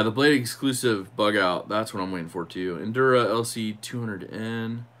 Oh yeah, the Blade exclusive Bug Out. That's what I'm waiting for too. Endura LC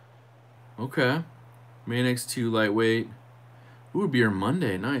 200N. Okay. Main X2 lightweight. Ooh, Beer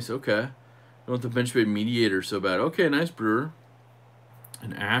Monday. Nice. Okay. I want the Benchmade Mediator so bad. Okay, nice brewer.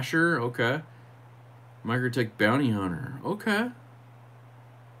 An Asher. Okay. Microtech Bounty Hunter. Okay.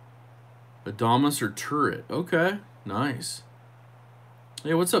 Adamas or Turret. Okay. Nice.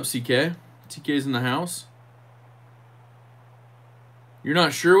 Hey, what's up, CK? TK's in the house. You're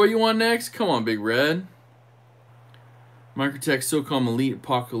not sure what you want next? Come on, Big Red. Microtech SOCOM Elite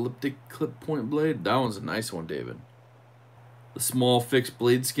Apocalyptic Clip Point Blade. That one's a nice one, David. The small fixed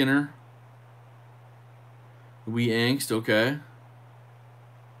blade skinner. Wee Angst, okay.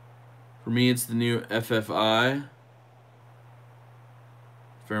 For me, it's the new FFI.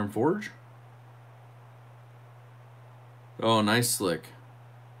 Ferrum Forge. Oh, nice slick.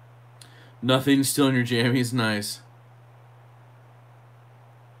 Nothing still in your jammies. Nice.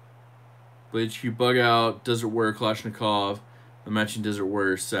 Blade HQ Bug Out, Desert Warrior Kalashnikov, the matching Desert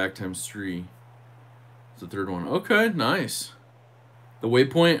Warrior Sack ×3. It's the third one. Okay, nice. The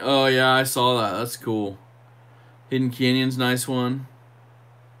Waypoint, oh yeah, I saw that. That's cool. Hidden Canyon's nice one.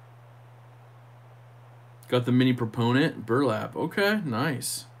 Got the Mini Proponent, Burlap. Okay,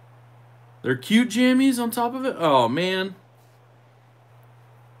 nice. They're cute jammies on top of it. Oh man.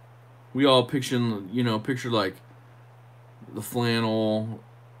 We all picture like the flannel,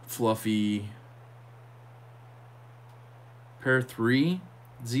 fluffy. Pair 3,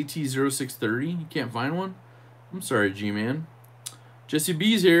 ZT0630. You can't find one? I'm sorry, G-Man. Jesse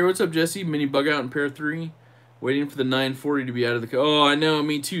B's here. What's up, Jesse? Mini Bug Out in Pair 3. Waiting for the 940 to be out of the... Oh, I know.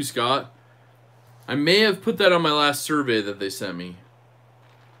 Me too, Scott. I may have put that on my last survey that they sent me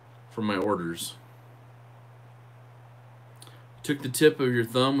from my orders. Took the tip of your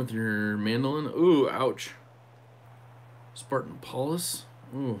thumb with your mandolin. Ooh, ouch. Spartan Paulus.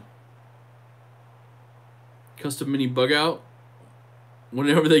 Ooh. Custom Mini Bug Out.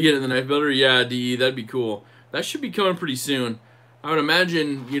 Whenever they get in the knife builder. Yeah, DE, that'd be cool. That should be coming pretty soon. I would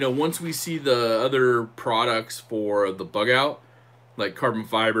imagine, you know, once we see the other products for the bug out, like carbon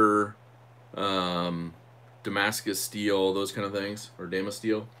fiber, Damascus steel, those kind of things, or Damas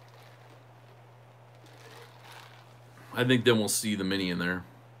steel, I think then we'll see the mini in there.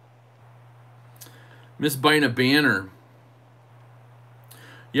 Miss buying a banner.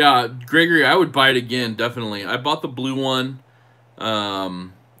 Yeah, Gregory, I would buy it again, definitely. I bought the blue one.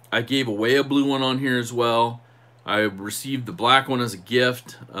 I gave away a blue one on here as well. I received the black one as a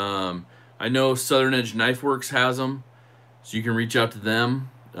gift. I know Southern Edge Knife Works has them, so you can reach out to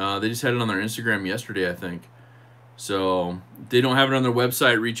them. They just had it on their Instagram yesterday, I think. So if they don't have it on their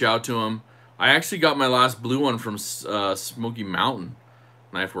website, reach out to them. I actually got my last blue one from Smoky Mountain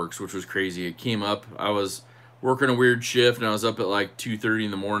Knife Works, which was crazy. It came up. I was working a weird shift, and I was up at like 2:30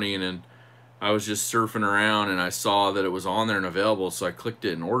 in the morning, and I was just surfing around, and I saw that it was on there and available, so I clicked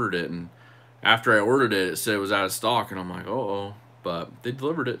it and ordered it. And after I ordered it, it said it was out of stock, and I'm like, uh-oh. But they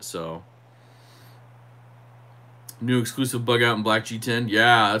delivered it, so. New exclusive bug out in Black G10.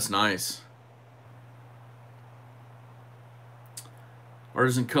 Yeah, that's nice.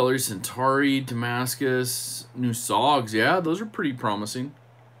 Artisan Colors, Centauri, Damascus, new SOGs. Yeah, those are pretty promising.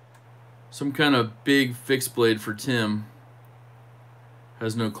 Some kind of big fixed blade for Tim.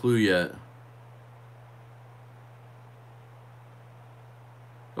 Has no clue yet.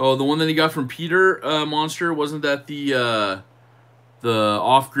 Oh, the one that he got from Peter, Monster, wasn't that the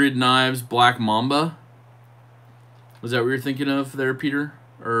off-grid knives Black Mamba? Was that what you're thinking of there, Peter?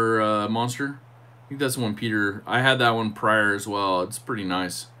 Or Monster? I think that's the one, Peter. I had that one prior as well. It's pretty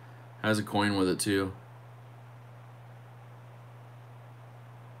nice. Has a coin with it, too.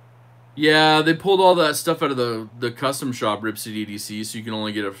 Yeah, they pulled all that stuff out of the custom shop, Rip City EDC, so you can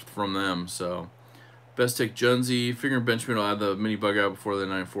only get it from them, so... Best Tech Junzi. Finger and Benchmade will add the mini bug out before the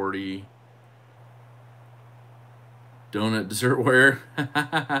 940. Donut dessertware.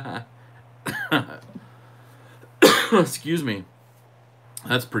 Excuse me.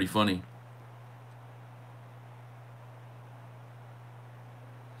 That's pretty funny.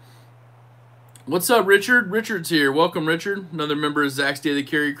 What's up, Richard? Richard's here. Welcome, Richard. Another member of Zach's Daily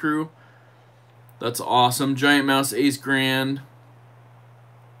Carry crew. That's awesome. Giant Mouse Ace Grand.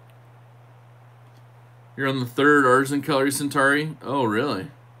 You're on the third Artisan Colors Centauri. Oh,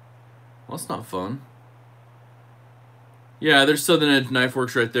 really? Well, that's not fun. Yeah, there's Southern Edge Knife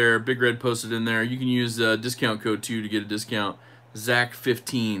Works right there. Big Red posted in there. You can use discount code 2 to get a discount.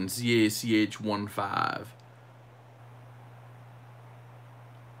 Zach15, ZACH15.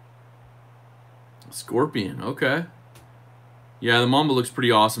 Scorpion, okay. Yeah, the Mamba looks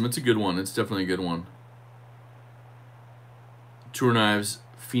pretty awesome. It's a good one. It's definitely a good one. Tour Knives,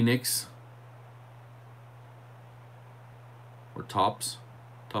 Phoenix. Or Tops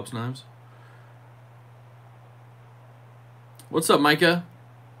Knives. What's up, Micah?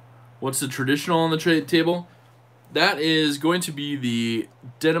 What's the traditional on the table? That is going to be the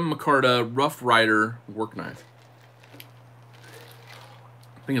Denim Micarta Rough Rider work knife.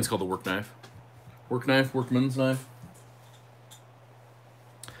 I think it's called the work knife. Work knife, workman's knife.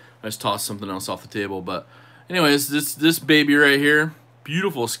 I just tossed something else off the table, but anyways, this baby right here,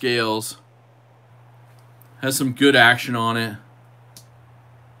 beautiful scales. Has some good action on it.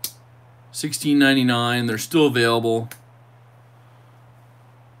 $16.99. They're still available.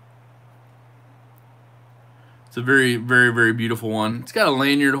 It's a very, very, very beautiful one. It's got a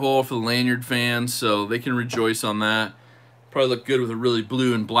lanyard hole for the lanyard fans, so they can rejoice on that. Probably look good with a really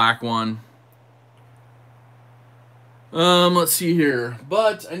blue and black one. Let's see here.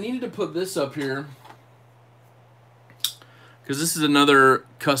 But I needed to put this up here because this is another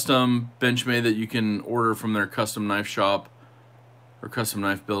custom Benchmade that you can order from their custom knife shop or custom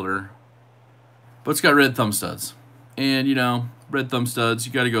knife builder. But it's got red thumb studs. And, you know, red thumb studs,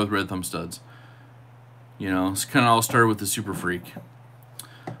 you got to go with red thumb studs. You know, it's kind of all started with the Super Freak.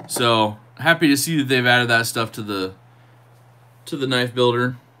 So, happy to see that they've added that stuff to the knife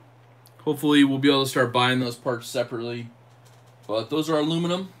builder. Hopefully, we'll be able to start buying those parts separately. But those are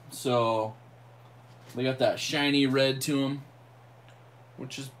aluminum, so they got that shiny red to them,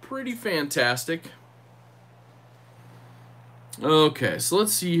 which is pretty fantastic. Okay, so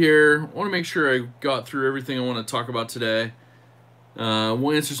let's see here. I want to make sure I got through everything I want to talk about today.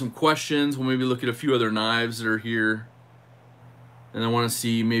 We'll answer some questions. We'll maybe look at a few other knives that are here. And I want to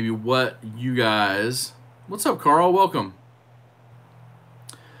see maybe what you guys... What's up, Carl? Welcome.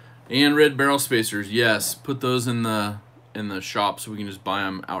 And red barrel spacers. Yes, put those in the shop so we can just buy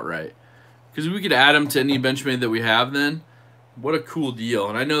them outright. Because we could add them to any Benchmade that we have then. What a cool deal.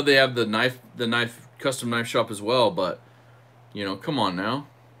 And I know they have the custom knife shop as well, but... You know, come on now.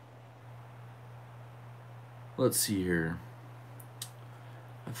 Let's see here.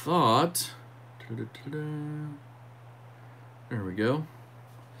 I thought... There we go.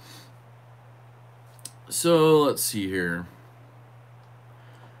 So, let's see here.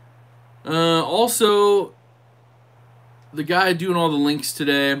 Also, the guy doing all the links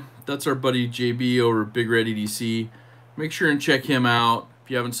today, that's our buddy JB over at Big Red EDC. Make sure and check him out.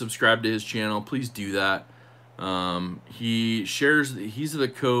 If you haven't subscribed to his channel, please do that. He shares, he's the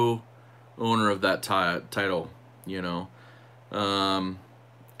co-owner of that title, you know,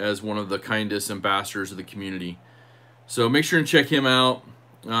 as one of the kindest ambassadors of the community. So make sure and check him out.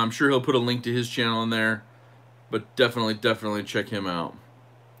 I'm sure he'll put a link to his channel in there, but definitely check him out.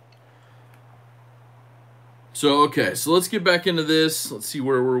 So, okay, so let's get back into this. Let's see,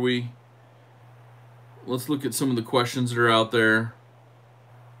 where were we? Let's look at some of the questions that are out there.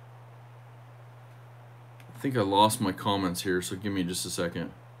 I think I lost my comments here, so give me just a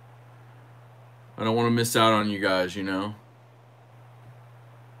second. I don't want to miss out on you guys, you know.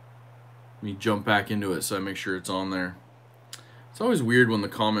 Let me jump back into it so I make sure it's on there. It's always weird when the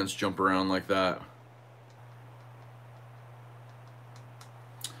comments jump around like that.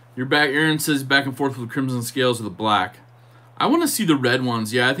 You're back. Aaron says back and forth with the crimson scales or the black. I want to see the red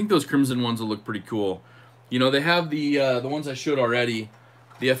ones. Yeah, I think those crimson ones will look pretty cool. You know, they have the ones I showed already,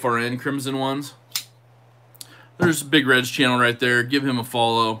 the FRN crimson ones. There's Big Red's channel right there. Give him a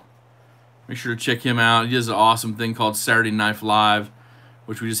follow. Make sure to check him out. He does an awesome thing called Saturday Night Live,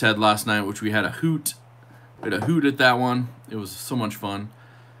 which we just had last night, which we had a hoot. We had a hoot at that one. It was so much fun.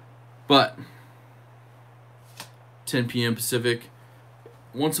 But 10 p.m. Pacific.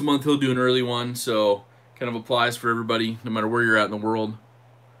 Once a month he'll do an early one, so kind of applies for everybody, no matter where you're at in the world.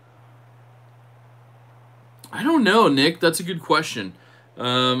 I don't know, Nick. That's a good question.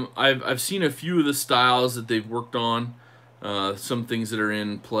 I've seen a few of the styles that they've worked on. Some things that are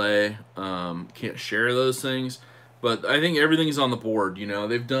in play. Can't share those things, but I think everything's on the board. You know,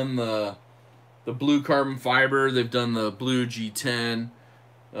 they've done the blue carbon fiber. They've done the blue G10.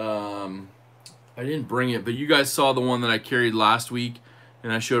 I didn't bring it, but you guys saw the one that I carried last week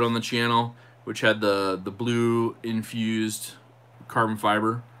and I showed on the channel, which had the blue infused carbon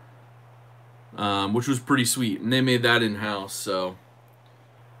fiber, which was pretty sweet. And they made that in-house, so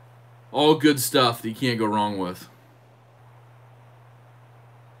all good stuff that you can't go wrong with.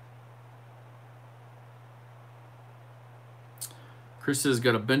 Chris has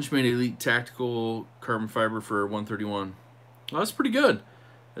got a Benchmade Elite Tactical Carbon Fiber for 131. Oh, that's pretty good.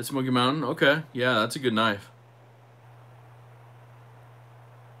 That's Smoky Mountain. Okay, yeah, that's a good knife.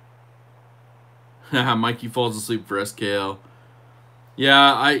 Mikey falls asleep for SKL.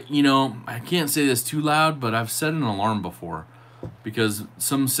 Yeah, I can't say this too loud, but I've set an alarm before. Because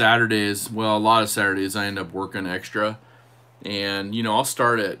some Saturdays, well, a lot of Saturdays, I end up working extra. And, I'll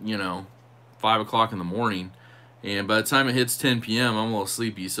start at, 5 o'clock in the morning. And by the time it hits 10 p.m., I'm a little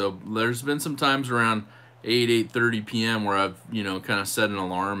sleepy. So there's been some times around 8:30 p.m. where I've, kind of set an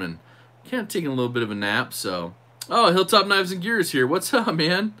alarm and kind of taken a little bit of a nap. So, oh, Hilltop Knives and Gear is here. What's up,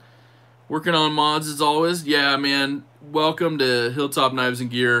 man? Working on mods as always. Yeah, man. Welcome to Hilltop Knives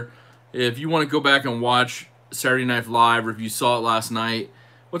and Gear. If you want to go back and watch Saturday Night Live, or if you saw it last night,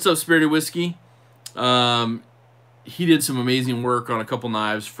 what's up, Spirited Whiskey? He did some amazing work on a couple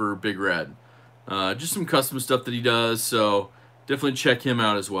knives for Big Red. Just some custom stuff that he does, so definitely check him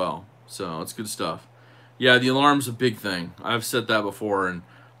out as well. So it's good stuff. Yeah, the alarm's a big thing. I've said that before, and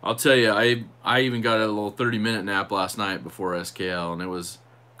I'll tell you, I even got a little 30-minute nap last night before SKL, and it was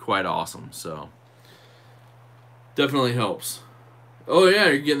quite awesome. So definitely helps. Oh yeah,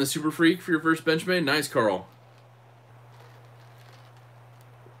 you're getting the Super Freak for your first Benchmade? Nice, Carl.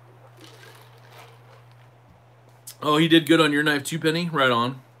 Oh, he did good on your knife too, Penny? Right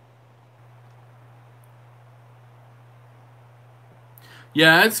on.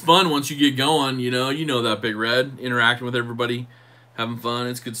 Yeah, it's fun once you get going, you know that, Big Red, interacting with everybody, having fun,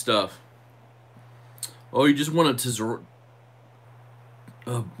 it's good stuff. Oh, you just wanted to,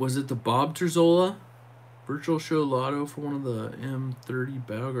 was it the Bob Terzola Virtual Show Lotto for one of the M30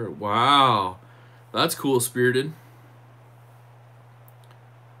 Battleguard? Wow, that's cool, Spirited.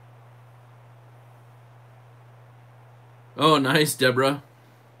 Oh, nice, Deborah.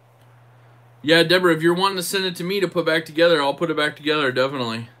 Yeah, Deborah, if you're wanting to send it to me to put back together, I'll put it back together,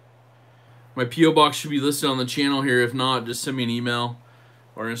 definitely. My P.O. Box should be listed on the channel here. If not, just send me an email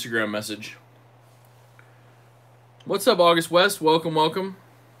or Instagram message. What's up, August West? Welcome, welcome.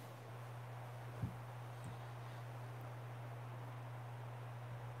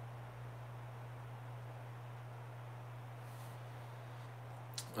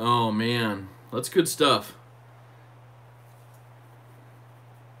 Oh, man. That's good stuff.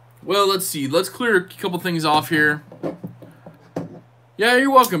 Well, let's see. Let's clear a couple things off here. Yeah,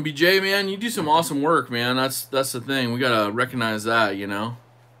 you're welcome, BJ, man. You do some awesome work, man. That's the thing. We gotta recognize that, you know.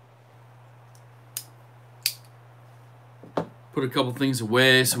 Put a couple things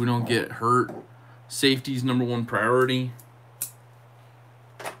away so we don't get hurt. Safety's #1 priority.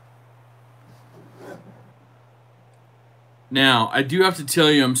 Now, I do have to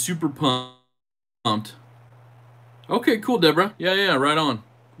tell you, I'm super pumped. Okay, cool, Deborah. Yeah, right on.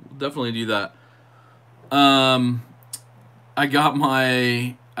 We'll definitely do that. I got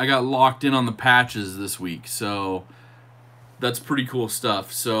locked in on the patches this week, so that's pretty cool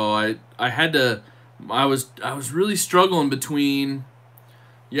stuff. So I was really struggling between,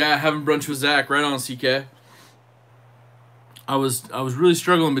 yeah, having brunch with Zach, right on, CK. I was really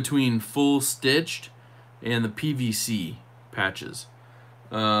struggling between full stitched and the PVC patches,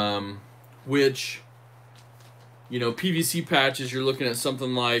 which, you know, PVC patches, you're looking at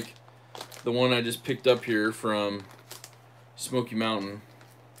something like the one I just picked up here from Smoky Mountain.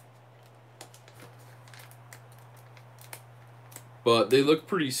 But they look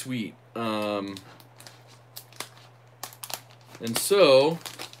pretty sweet. And so,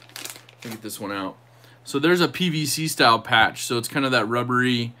 let me get this one out. So there's a PVC style patch. So it's kind of that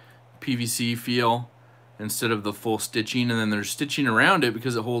rubbery PVC feel instead of the full stitching. And then there's stitching around it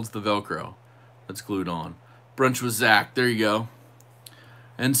because it holds the Velcro that's glued on. Brunch with Zach. There you go.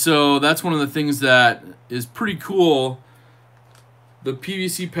 And so that's one of the things that is pretty cool. The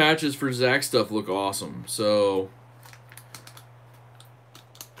PVC patches for Zach stuff look awesome. So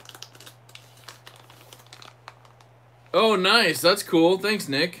oh, nice. That's cool. Thanks,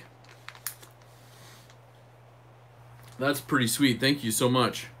 Nick. That's pretty sweet. Thank you so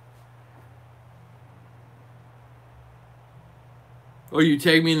much. Oh, you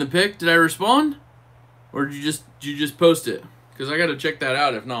tagged me in the pic? Did I respond? Or did you just post it? Because I got to check that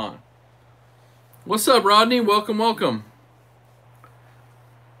out if not. What's up, Rodney? Welcome, welcome.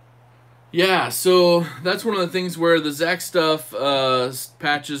 Yeah, so that's one of the things where the Zach stuff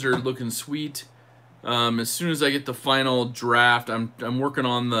patches are looking sweet. As soon as I get the final draft, I'm working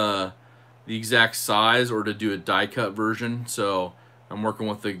on the exact size or to do a die cut version. So I'm working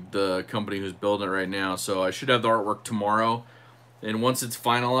with the company who's building it right now. So I should have the artwork tomorrow. And once it's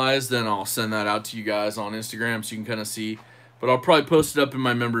finalized, then I'll send that out to you guys on Instagram so you can kind of see. But I'll probably post it up in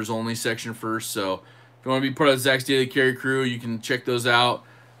my members only section first. So if you want to be part of Zach's Daily Carry crew, you can check those out.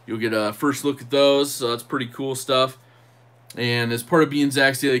 You'll get a first look at those. So that's pretty cool stuff. And as part of being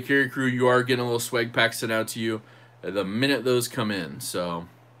Zach's Daily Carry crew, you are getting a little swag pack sent out to you the minute those come in. So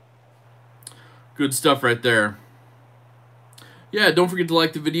good stuff right there. Yeah, don't forget to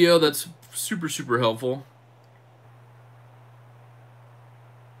like the video. That's super, super helpful.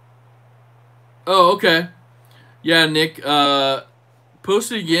 Oh, okay. Yeah, Nick,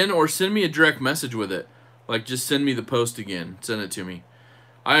 post it again or send me a direct message with it. Like, just send me the post again. Send it to me.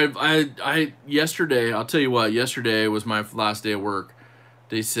 Yesterday, I'll tell you what, yesterday was my last day of work,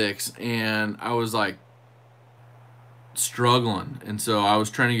 day 6, and I was, like, struggling. And so I was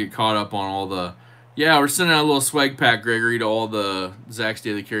trying to get caught up on all the, yeah, we're sending out a little swag pack, Gregory, to all the Zach's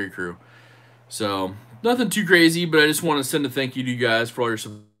Daily Carry crew. So, nothing too crazy, but I just want to send a thank you to you guys for all your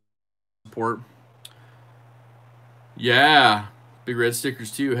support. Yeah, big red stickers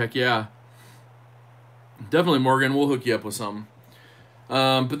too, heck yeah. Definitely, Morgan, we'll hook you up with something.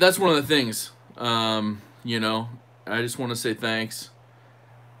 But that's one of the things, you know, I just want to say thanks.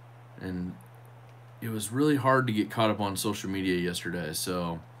 And it was really hard to get caught up on social media yesterday,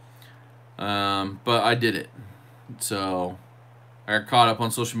 so, but I did it. So, I got caught up on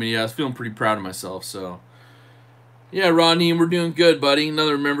social media. I was feeling pretty proud of myself, so. Yeah, Rodney, we're doing good, buddy.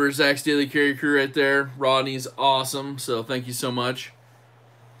 Another member of Zach's Daily Carry crew right there. Rodney's awesome, so thank you so much.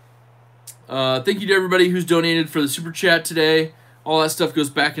 Thank you to everybody who's donated for the Super Chat today. All that stuff goes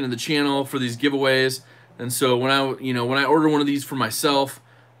back into the channel for these giveaways. And so when I order one of these for myself,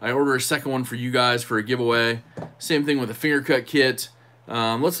 I order a second one for you guys for a giveaway. Same thing with a finger cut kit.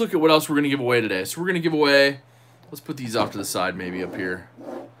 Let's look at what else we're going to give away today. So we're going to give away, let's put these off to the side maybe up here.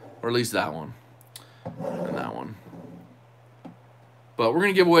 Or at least that one. And that one. But we're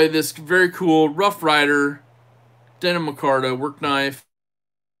going to give away this very cool Rough Rider denim micarta work knife.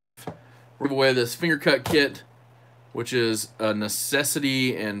 We're going to give away this finger cut kit, which is a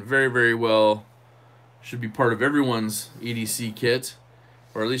necessity and very, very well should be part of everyone's EDC kit,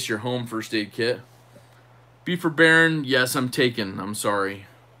 or at least your home first aid kit. B for Baron, yes, I'm taken. I'm sorry.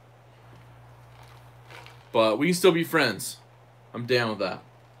 But we can still be friends. I'm down with that.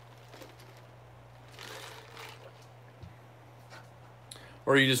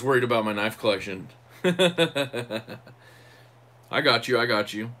 Or are you just worried about my knife collection? I got you. I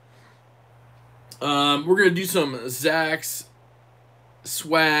got you. We're going to do some Zach's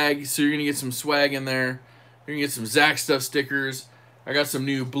swag, so you're going to get some swag in there. You're going to get some Zach Stuff stickers. I got some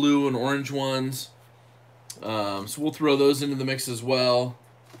new blue and orange ones. So we'll throw those into the mix as well.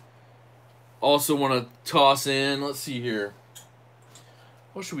 Also want to toss in, let's see here.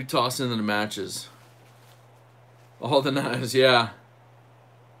 What should we toss into the matches? All the knives, yeah.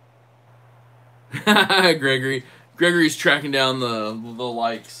 Gregory. Gregory's tracking down the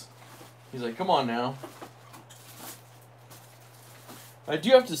likes. He's like, come on now. I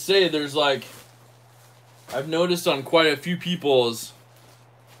do have to say, there's like, I've noticed on quite a few people's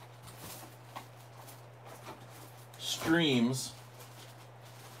streams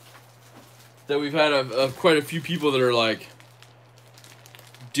that we've had quite a few people that are like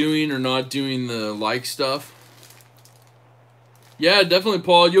doing or not doing the like stuff. Yeah, definitely,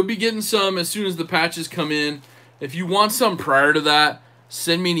 Paul. You'll be getting some as soon as the patches come in. If you want some prior to that,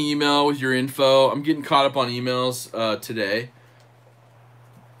 send me an email with your info. I'm getting caught up on emails today.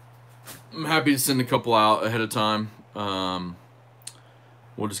 I'm happy to send a couple out ahead of time.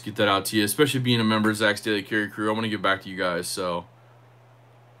 We'll just get that out to you, especially being a member of Zach's Daily Carry Crew. I want to get back to you guys, so.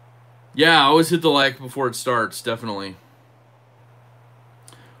 Yeah, always hit the like before it starts, definitely.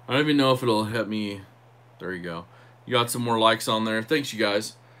 I don't even know if it'll hit me. There you go. You got some more likes on there. Thanks, you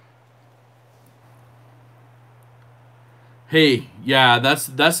guys. Hey, yeah, that's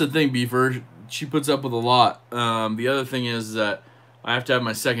the thing, Beaver. She puts up with a lot. The other thing is that I have to have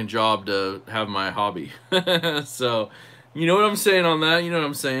my second job to have my hobby. So, you know what I'm saying on that? You know what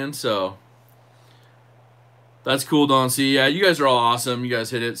I'm saying? So, that's cool, Don C. Yeah, you guys are all awesome. You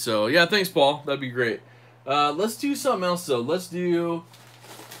guys hit it. So, yeah, thanks, Paul. That'd be great. Let's do something else, though. Let's do...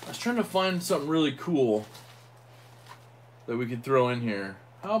 I was trying to find something really cool that we could throw in here.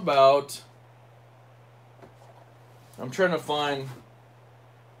 How about... I'm trying to find...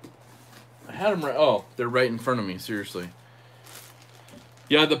 I had them right... Oh, they're right in front of me. Seriously.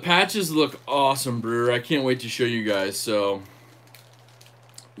 Yeah, the patches look awesome, Brewer. I can't wait to show you guys. So,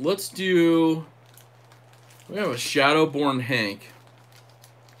 let's do... We have a Shadowborn Hank.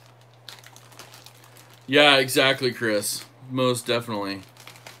 Yeah, exactly, Chris. Most definitely.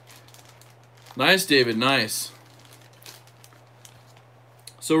 Nice, David. Nice.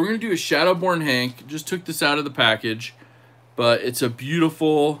 So we're going to do a Shadowborn Hank. Just took this out of the package. But it's a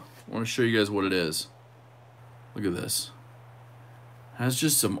beautiful... I want to show you guys what it is. Look at this. Has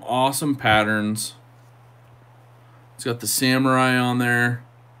just some awesome patterns. It's got the samurai on there.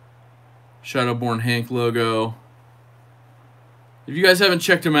 Shadowborn Hank logo. If you guys haven't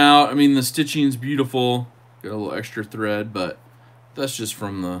checked them out, I mean, the stitching's beautiful. Got a little extra thread, but that's just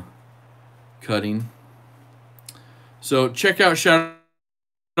from the cutting. So check out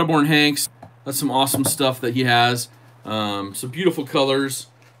Shadowborn Hanks. That's some awesome stuff that he has. Some beautiful colors.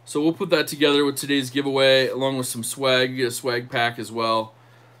 So we'll put that together with today's giveaway, along with some swag. You get a swag pack as well.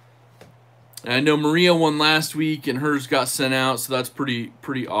 And I know Maria won last week, and hers got sent out, so that's pretty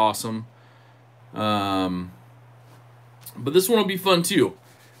awesome. But this one will be fun too.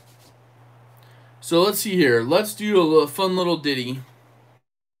 So let's see here. Let's do a fun little ditty.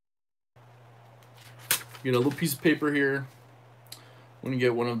 Get a little piece of paper here. I'm going to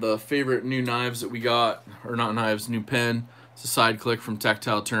get one of the favorite new knives that we got. Or not knives, new pen. It's a side click from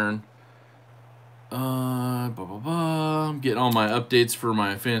Tactile Turn. I'm getting all my updates for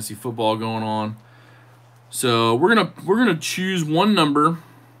my fantasy football going on. So we're gonna choose one number.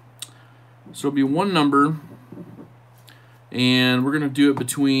 So it'll be one number. And we're going to do it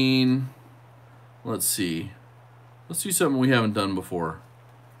between, let's see. Let's do something we haven't done before.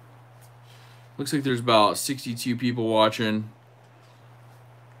 Looks like there's about 62 people watching.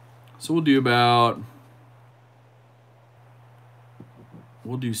 So we'll do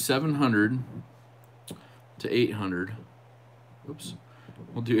 700 to 800. Oops.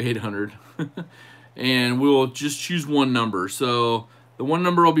 We'll do 800. And we'll just choose one number. So the one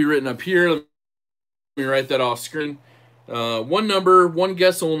number will be written up here. Let me write that off screen. One number, one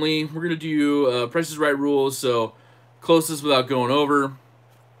guess only. We're going to do Price is Right rules, so closest without going over.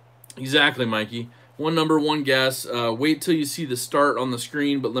 Exactly, Mikey. One number, one guess. Wait till you see the start on the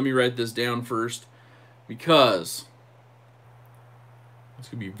screen, but let me write this down first because it's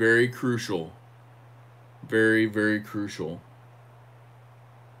going to be very crucial. Very, very crucial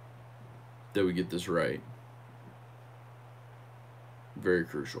that we get this right. Very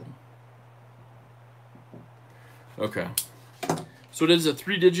crucial. Okay. So it is a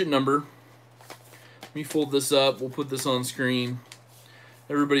 3-digit number. Let me fold this up. We'll put this on screen.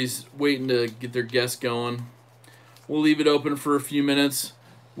 Everybody's waiting to get their guess going. We'll leave it open for a few minutes.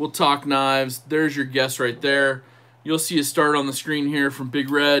 We'll talk knives. There's your guess right there. You'll see a start on the screen here from Big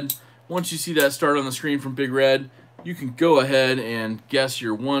Red. Once you see that start on the screen from Big Red, you can go ahead and guess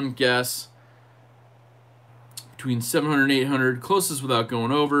your one guess between 700 and 800, closest without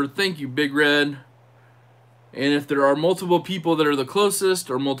going over. Thank you, Big Red. And if there are multiple people that are the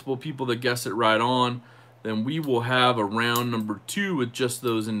closest or multiple people that guess it right on, then we will have a round number 2 with just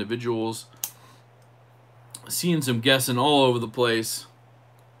those individuals. Seeing some guessing all over the place.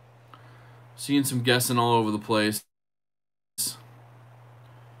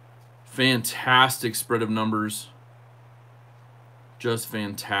 Fantastic spread of numbers. Just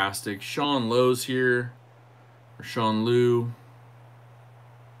fantastic. Sean Lowe's here. Or Sean Liu.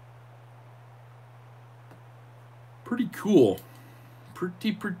 Pretty cool.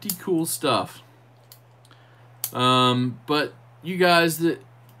 Pretty cool stuff. But you guys, the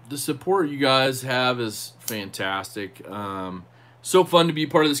support you guys have is fantastic. So fun to be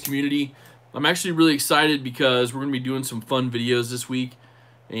part of this community. I'm actually really excited because we're going to be doing some fun videos this week,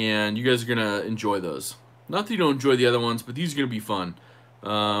 and you guys are going to enjoy those. Not that you don't enjoy the other ones, but these are going to be fun.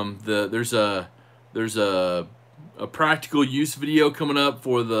 There's a practical use video coming up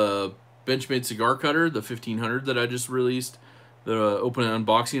for the Benchmade cigar cutter, the 1500 that I just released, the open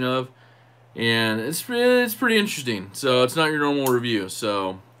unboxing of, and it's pretty interesting. So it's not your normal review.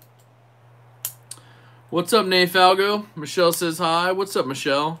 So what's up, Nate Falgo? Michelle says hi. What's up,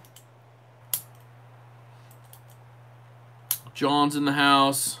 Michelle? John's in the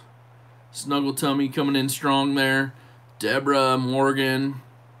house. Snuggle Tummy coming in strong there. Deborah, Morgan.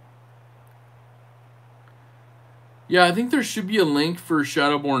 Yeah, I think there should be a link for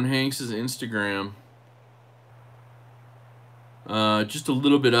Shadowborn Hanks' Instagram. Just a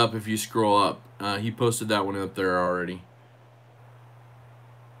little bit up if you scroll up. He posted that one up there already.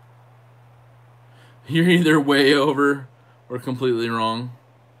 You're either way over or completely wrong.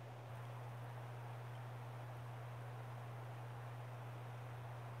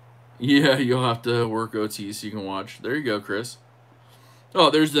 Yeah, you'll have to work OT so you can watch. There you go, Chris.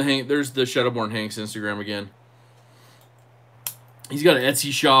 Oh, there's the Shadowborn Hanks Instagram again. He's got an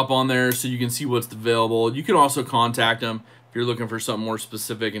Etsy shop on there so you can see what's available. You can also contact him if you're looking for something more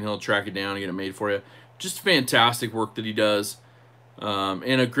specific, and he'll track it down and get it made for you. Just fantastic work that he does,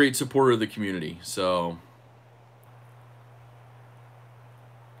 and a great supporter of the community. So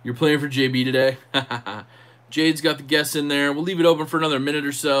you're playing for JB today? Jade's got the guess in there. We'll leave it open for another minute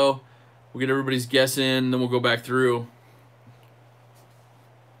or so. We'll get everybody's guess in, then we'll go back through.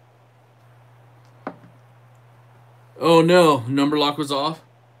 Oh no, number lock was off.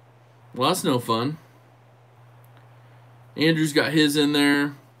 Well, that's no fun. Andrew's got his in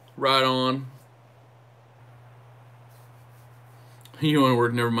there. Right on. You want to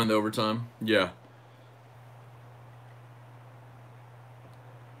work, never mind the overtime. Yeah.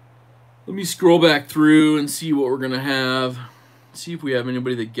 Let me scroll back through and see what we're going to have. See if we have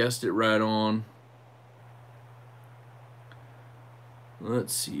anybody that guessed it right on.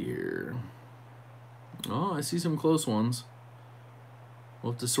 Let's see here. Oh, I see some close ones.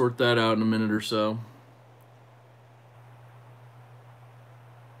 We'll have to sort that out in a minute or so.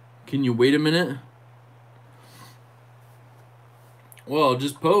 Can you wait a minute? Well,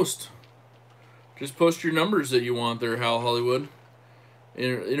 just post. Just post your numbers that you want there, Hal Hollywood.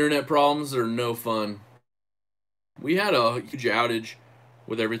 Internet problems are no fun. We had a huge outage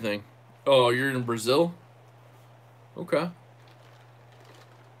with everything. Oh, you're in Brazil? Okay.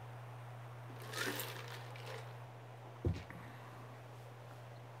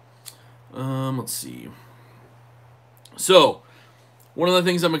 Let's see. So, one of the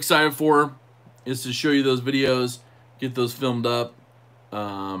things I'm excited for is to show you those videos, get those filmed up.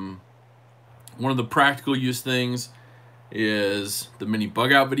 One of the practical use things is the mini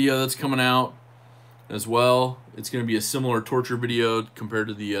bug out video that's coming out as well. It's going to be a similar torture video compared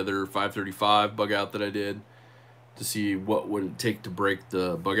to the other 535 bug out that I did to see what would it take to break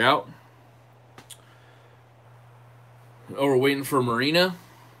the bug out. Oh, we're waiting for Marina.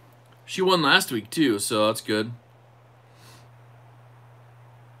 She won last week too, so that's good.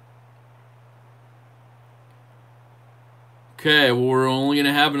 Okay, well, we're only going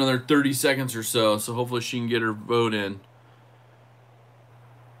to have another 30 seconds or so, so hopefully she can get her vote in.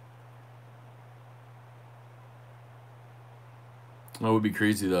 That would be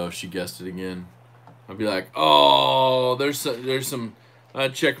crazy, though, if she guessed it again. I'd be like, oh, there's some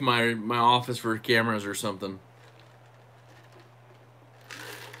I'd check my office for cameras or something.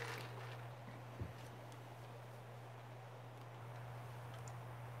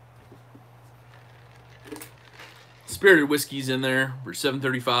 Spirited Whiskey's in there for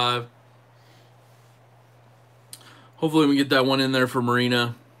 $7.35. Hopefully we get that one in there for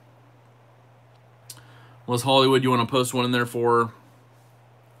Marina. Unless Hollywood, you want to post one in there for her.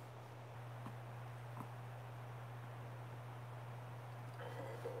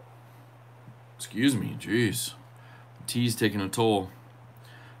 Excuse me, jeez. Tea's taking a toll.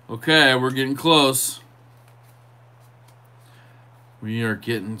 Okay, we're getting close. We are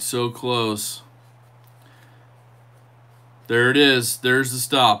getting so close. There it is. There's the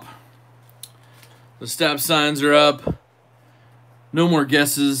stop. The stop signs are up. No more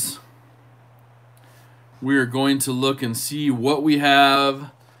guesses. We are going to look and see what we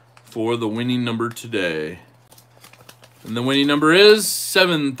have for the winning number today. And the winning number is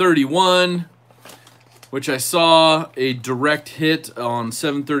 731, which I saw a direct hit on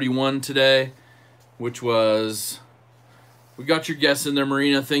 731 today, which was, we got your guess in there,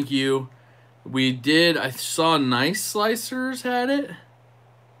 Marina, thank you. We did, I saw Nice Slicers had it. I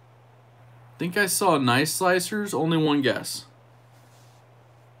think I saw Nice Slicers, only one guess.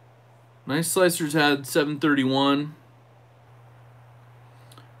 Nice Slicers had 731.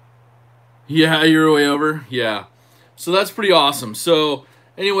 Yeah, you're way over. Yeah. So that's pretty awesome. So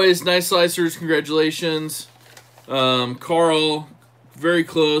anyways, Nice Slicers, congratulations. Carl, very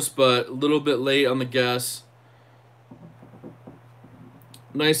close, but a little bit late on the guess.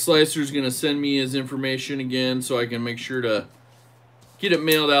 Nice Slicer's going to send me his information again so I can make sure to get it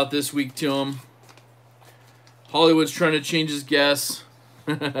mailed out this week to him. Hollywood's trying to change his guess.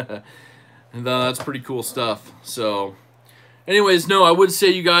 And that's pretty cool stuff. So anyways, no, I would say,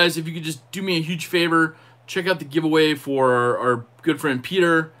 you guys, if you could just do me a huge favor, check out the giveaway for our good friend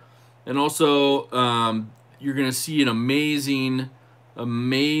Peter. And also, you're going to see an amazing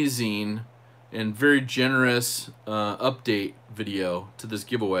and very generous update video to this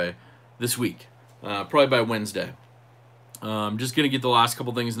giveaway this week, probably by Wednesday. I'm just going to get the last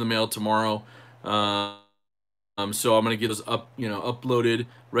couple things in the mail tomorrow. So I'm going to get those uploaded,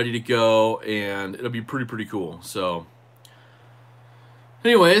 ready to go, and it'll be pretty cool. So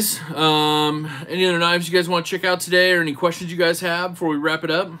anyways, any other knives you guys want to check out today, or any questions you guys have before we wrap it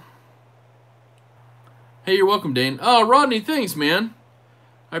up? Hey, you're welcome, Dane. Oh, Rodney, thanks, man.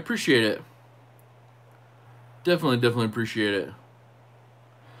 I appreciate it. Definitely appreciate it.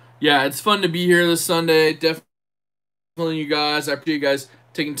 Yeah, it's fun to be here this Sunday. Definitely, you guys. I appreciate you guys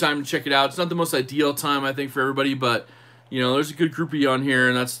taking time to check it out. It's not the most ideal time, I think, for everybody, but there's a good group of you on here,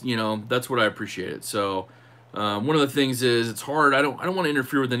 and that's what I appreciate it. So one of the things is it's hard. I don't want to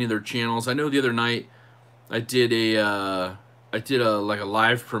interfere with any of their channels. I know the other night I did a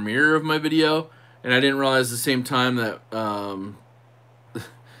live premiere of my video, and I didn't realize at the same time that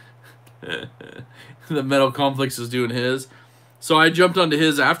the Metal Complex was doing his. So I jumped onto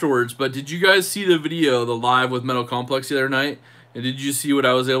his afterwards. But did you guys see the video, the live with Metal Complex the other night? And did you see what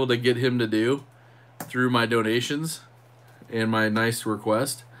I was able to get him to do through my donations and my nice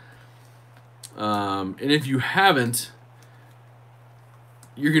request? And if you haven't,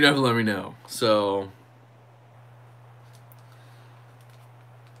 you're going to have to let me know. So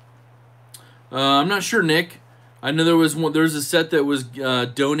I'm not sure, Nick. I know there was a set that was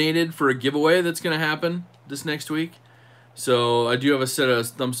donated for a giveaway that's going to happen this next week. So I do have a set of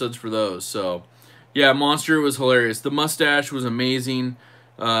thumb studs for those. So yeah, Monster was hilarious. The mustache was amazing.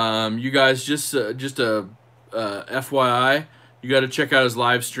 You guys, just a FYI, you got to check out his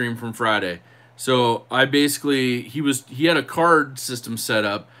live stream from Friday. So I basically, he had a card system set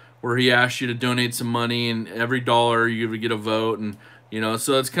up where he asked you to donate some money, and every dollar you would get a vote, and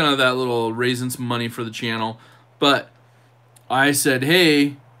so it's kind of that little raising some money for the channel. But I said,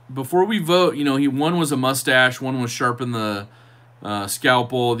 hey, before we vote, one was a mustache, one was sharpen the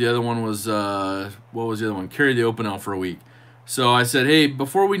scalpel, the other one was, what was the other one? Carry the open L for a week. So I said, hey,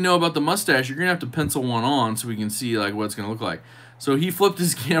 before we know about the mustache, you're going to have to pencil one on so we can see what it's going to look like. So he flipped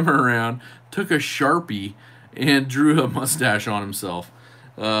his camera around, took a Sharpie, and drew a mustache on himself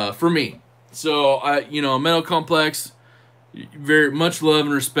for me. So, Metal Complex, very much love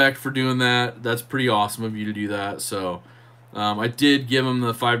and respect for doing that. That's pretty awesome of you to do that. So I did give him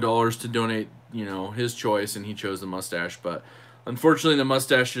the $5 to donate, his choice, and he chose the mustache. But unfortunately, the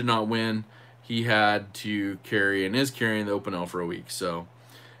mustache did not win. He had to carry and is carrying the open L for a week. So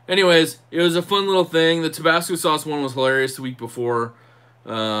anyways, it was a fun little thing. The Tabasco sauce one was hilarious the week before.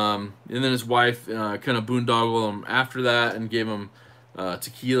 And then his wife kind of boondoggled him after that and gave him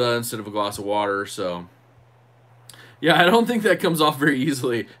tequila instead of a glass of water. So yeah, I don't think that comes off very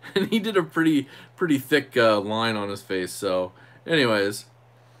easily. And he did a pretty thick line on his face. So anyways,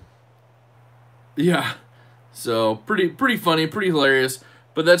 yeah. So pretty funny, pretty hilarious.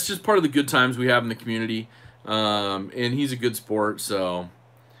 But that's just part of the good times we have in the community. And he's a good sport. So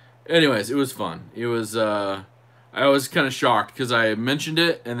anyways, it was fun. It was, I was kind of shocked because I mentioned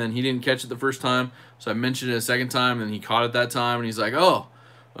it and then he didn't catch it the first time. So I mentioned it a second time and he caught it that time. And he's like, oh,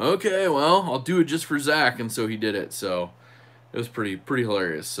 okay, well, I'll do it just for Zach. And so he did it. So it was pretty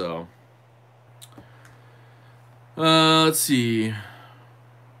hilarious. So Let's see.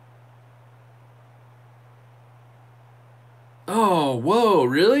 Oh, whoa,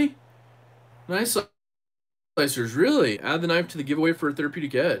 really? Nice slicers, really. Add the knife to the giveaway for a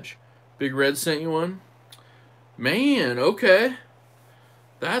therapeutic edge. Big Red sent you one. Man, okay.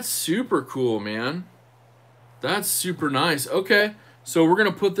 That's super cool, man. That's super nice. Okay, so we're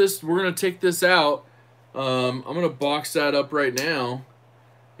gonna put this. We're gonna take this out. I'm gonna box that up right now,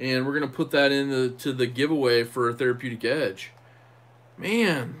 and we're gonna put that to the giveaway for a therapeutic edge.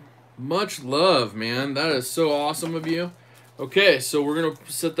 Man, much love, man. That is so awesome of you. Okay, so we're gonna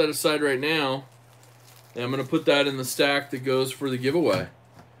set that aside right now, and I'm gonna put that in the stack that goes for the giveaway.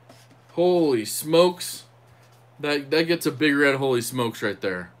 Holy smokes! That gets a big red holy smokes right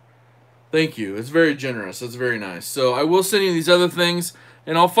there. Thank you. It's very generous. That's very nice. So I will send you these other things,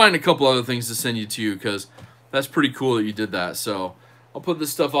 and I'll find a couple other things to send you too, because that's pretty cool that you did that. So I'll put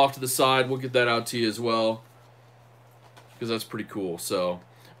this stuff off to the side. We'll get that out to you as well, because that's pretty cool. So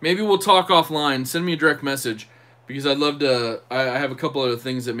maybe we'll talk offline. Send me a direct message, because I'd love to. I have a couple other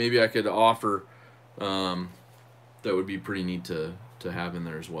things that maybe I could offer that would be pretty neat to have in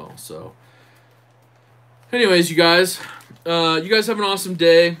there as well. So anyways, you guys have an awesome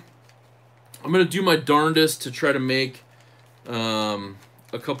day. I'm going to do my darndest to try to make a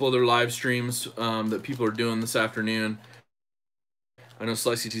couple other live streams that people are doing this afternoon. I know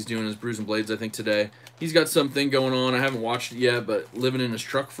Slicey T's doing his Brews and Blades, I think, today. He's got something going on. I haven't watched it yet, but living in his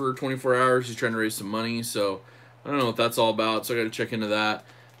truck for 24 hours, he's trying to raise some money. So I don't know what that's all about, so I got to check into that.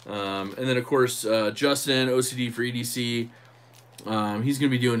 And then, of course, Justin, OCD for EDC. He's going to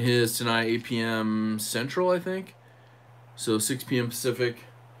be doing his tonight, 8 p.m. Central, I think. So 6 p.m. Pacific.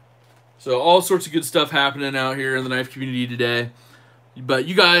 So all sorts of good stuff happening out here in the knife community today. But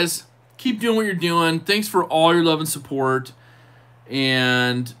you guys, keep doing what you're doing. Thanks for all your love and support.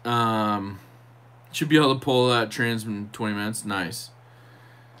 And should be able to pull that trans in 20 minutes. Nice.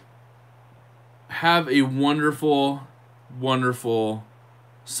 Have a wonderful, wonderful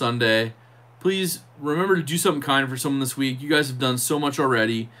Sunday. Please remember to do something kind for someone this week. You guys have done so much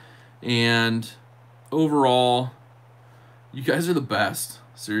already. And overall, you guys are the best.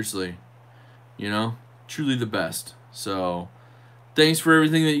 Seriously. You know, truly the best. So, thanks for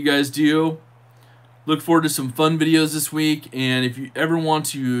everything that you guys do. Look forward to some fun videos this week. And if you ever want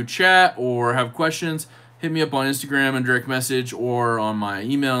to chat or have questions, hit me up on Instagram and direct message or on my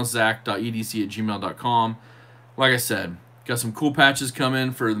email, zach.edc@gmail.com. Like I said, got some cool patches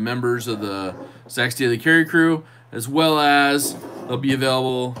coming for the members of the Zach's Daily Carry Crew, as well as they'll be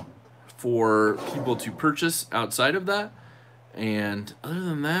available for people to purchase outside of that. And other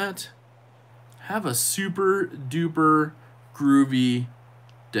than that, have a super duper groovy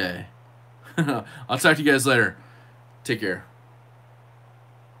day. I'll talk to you guys later. Take care.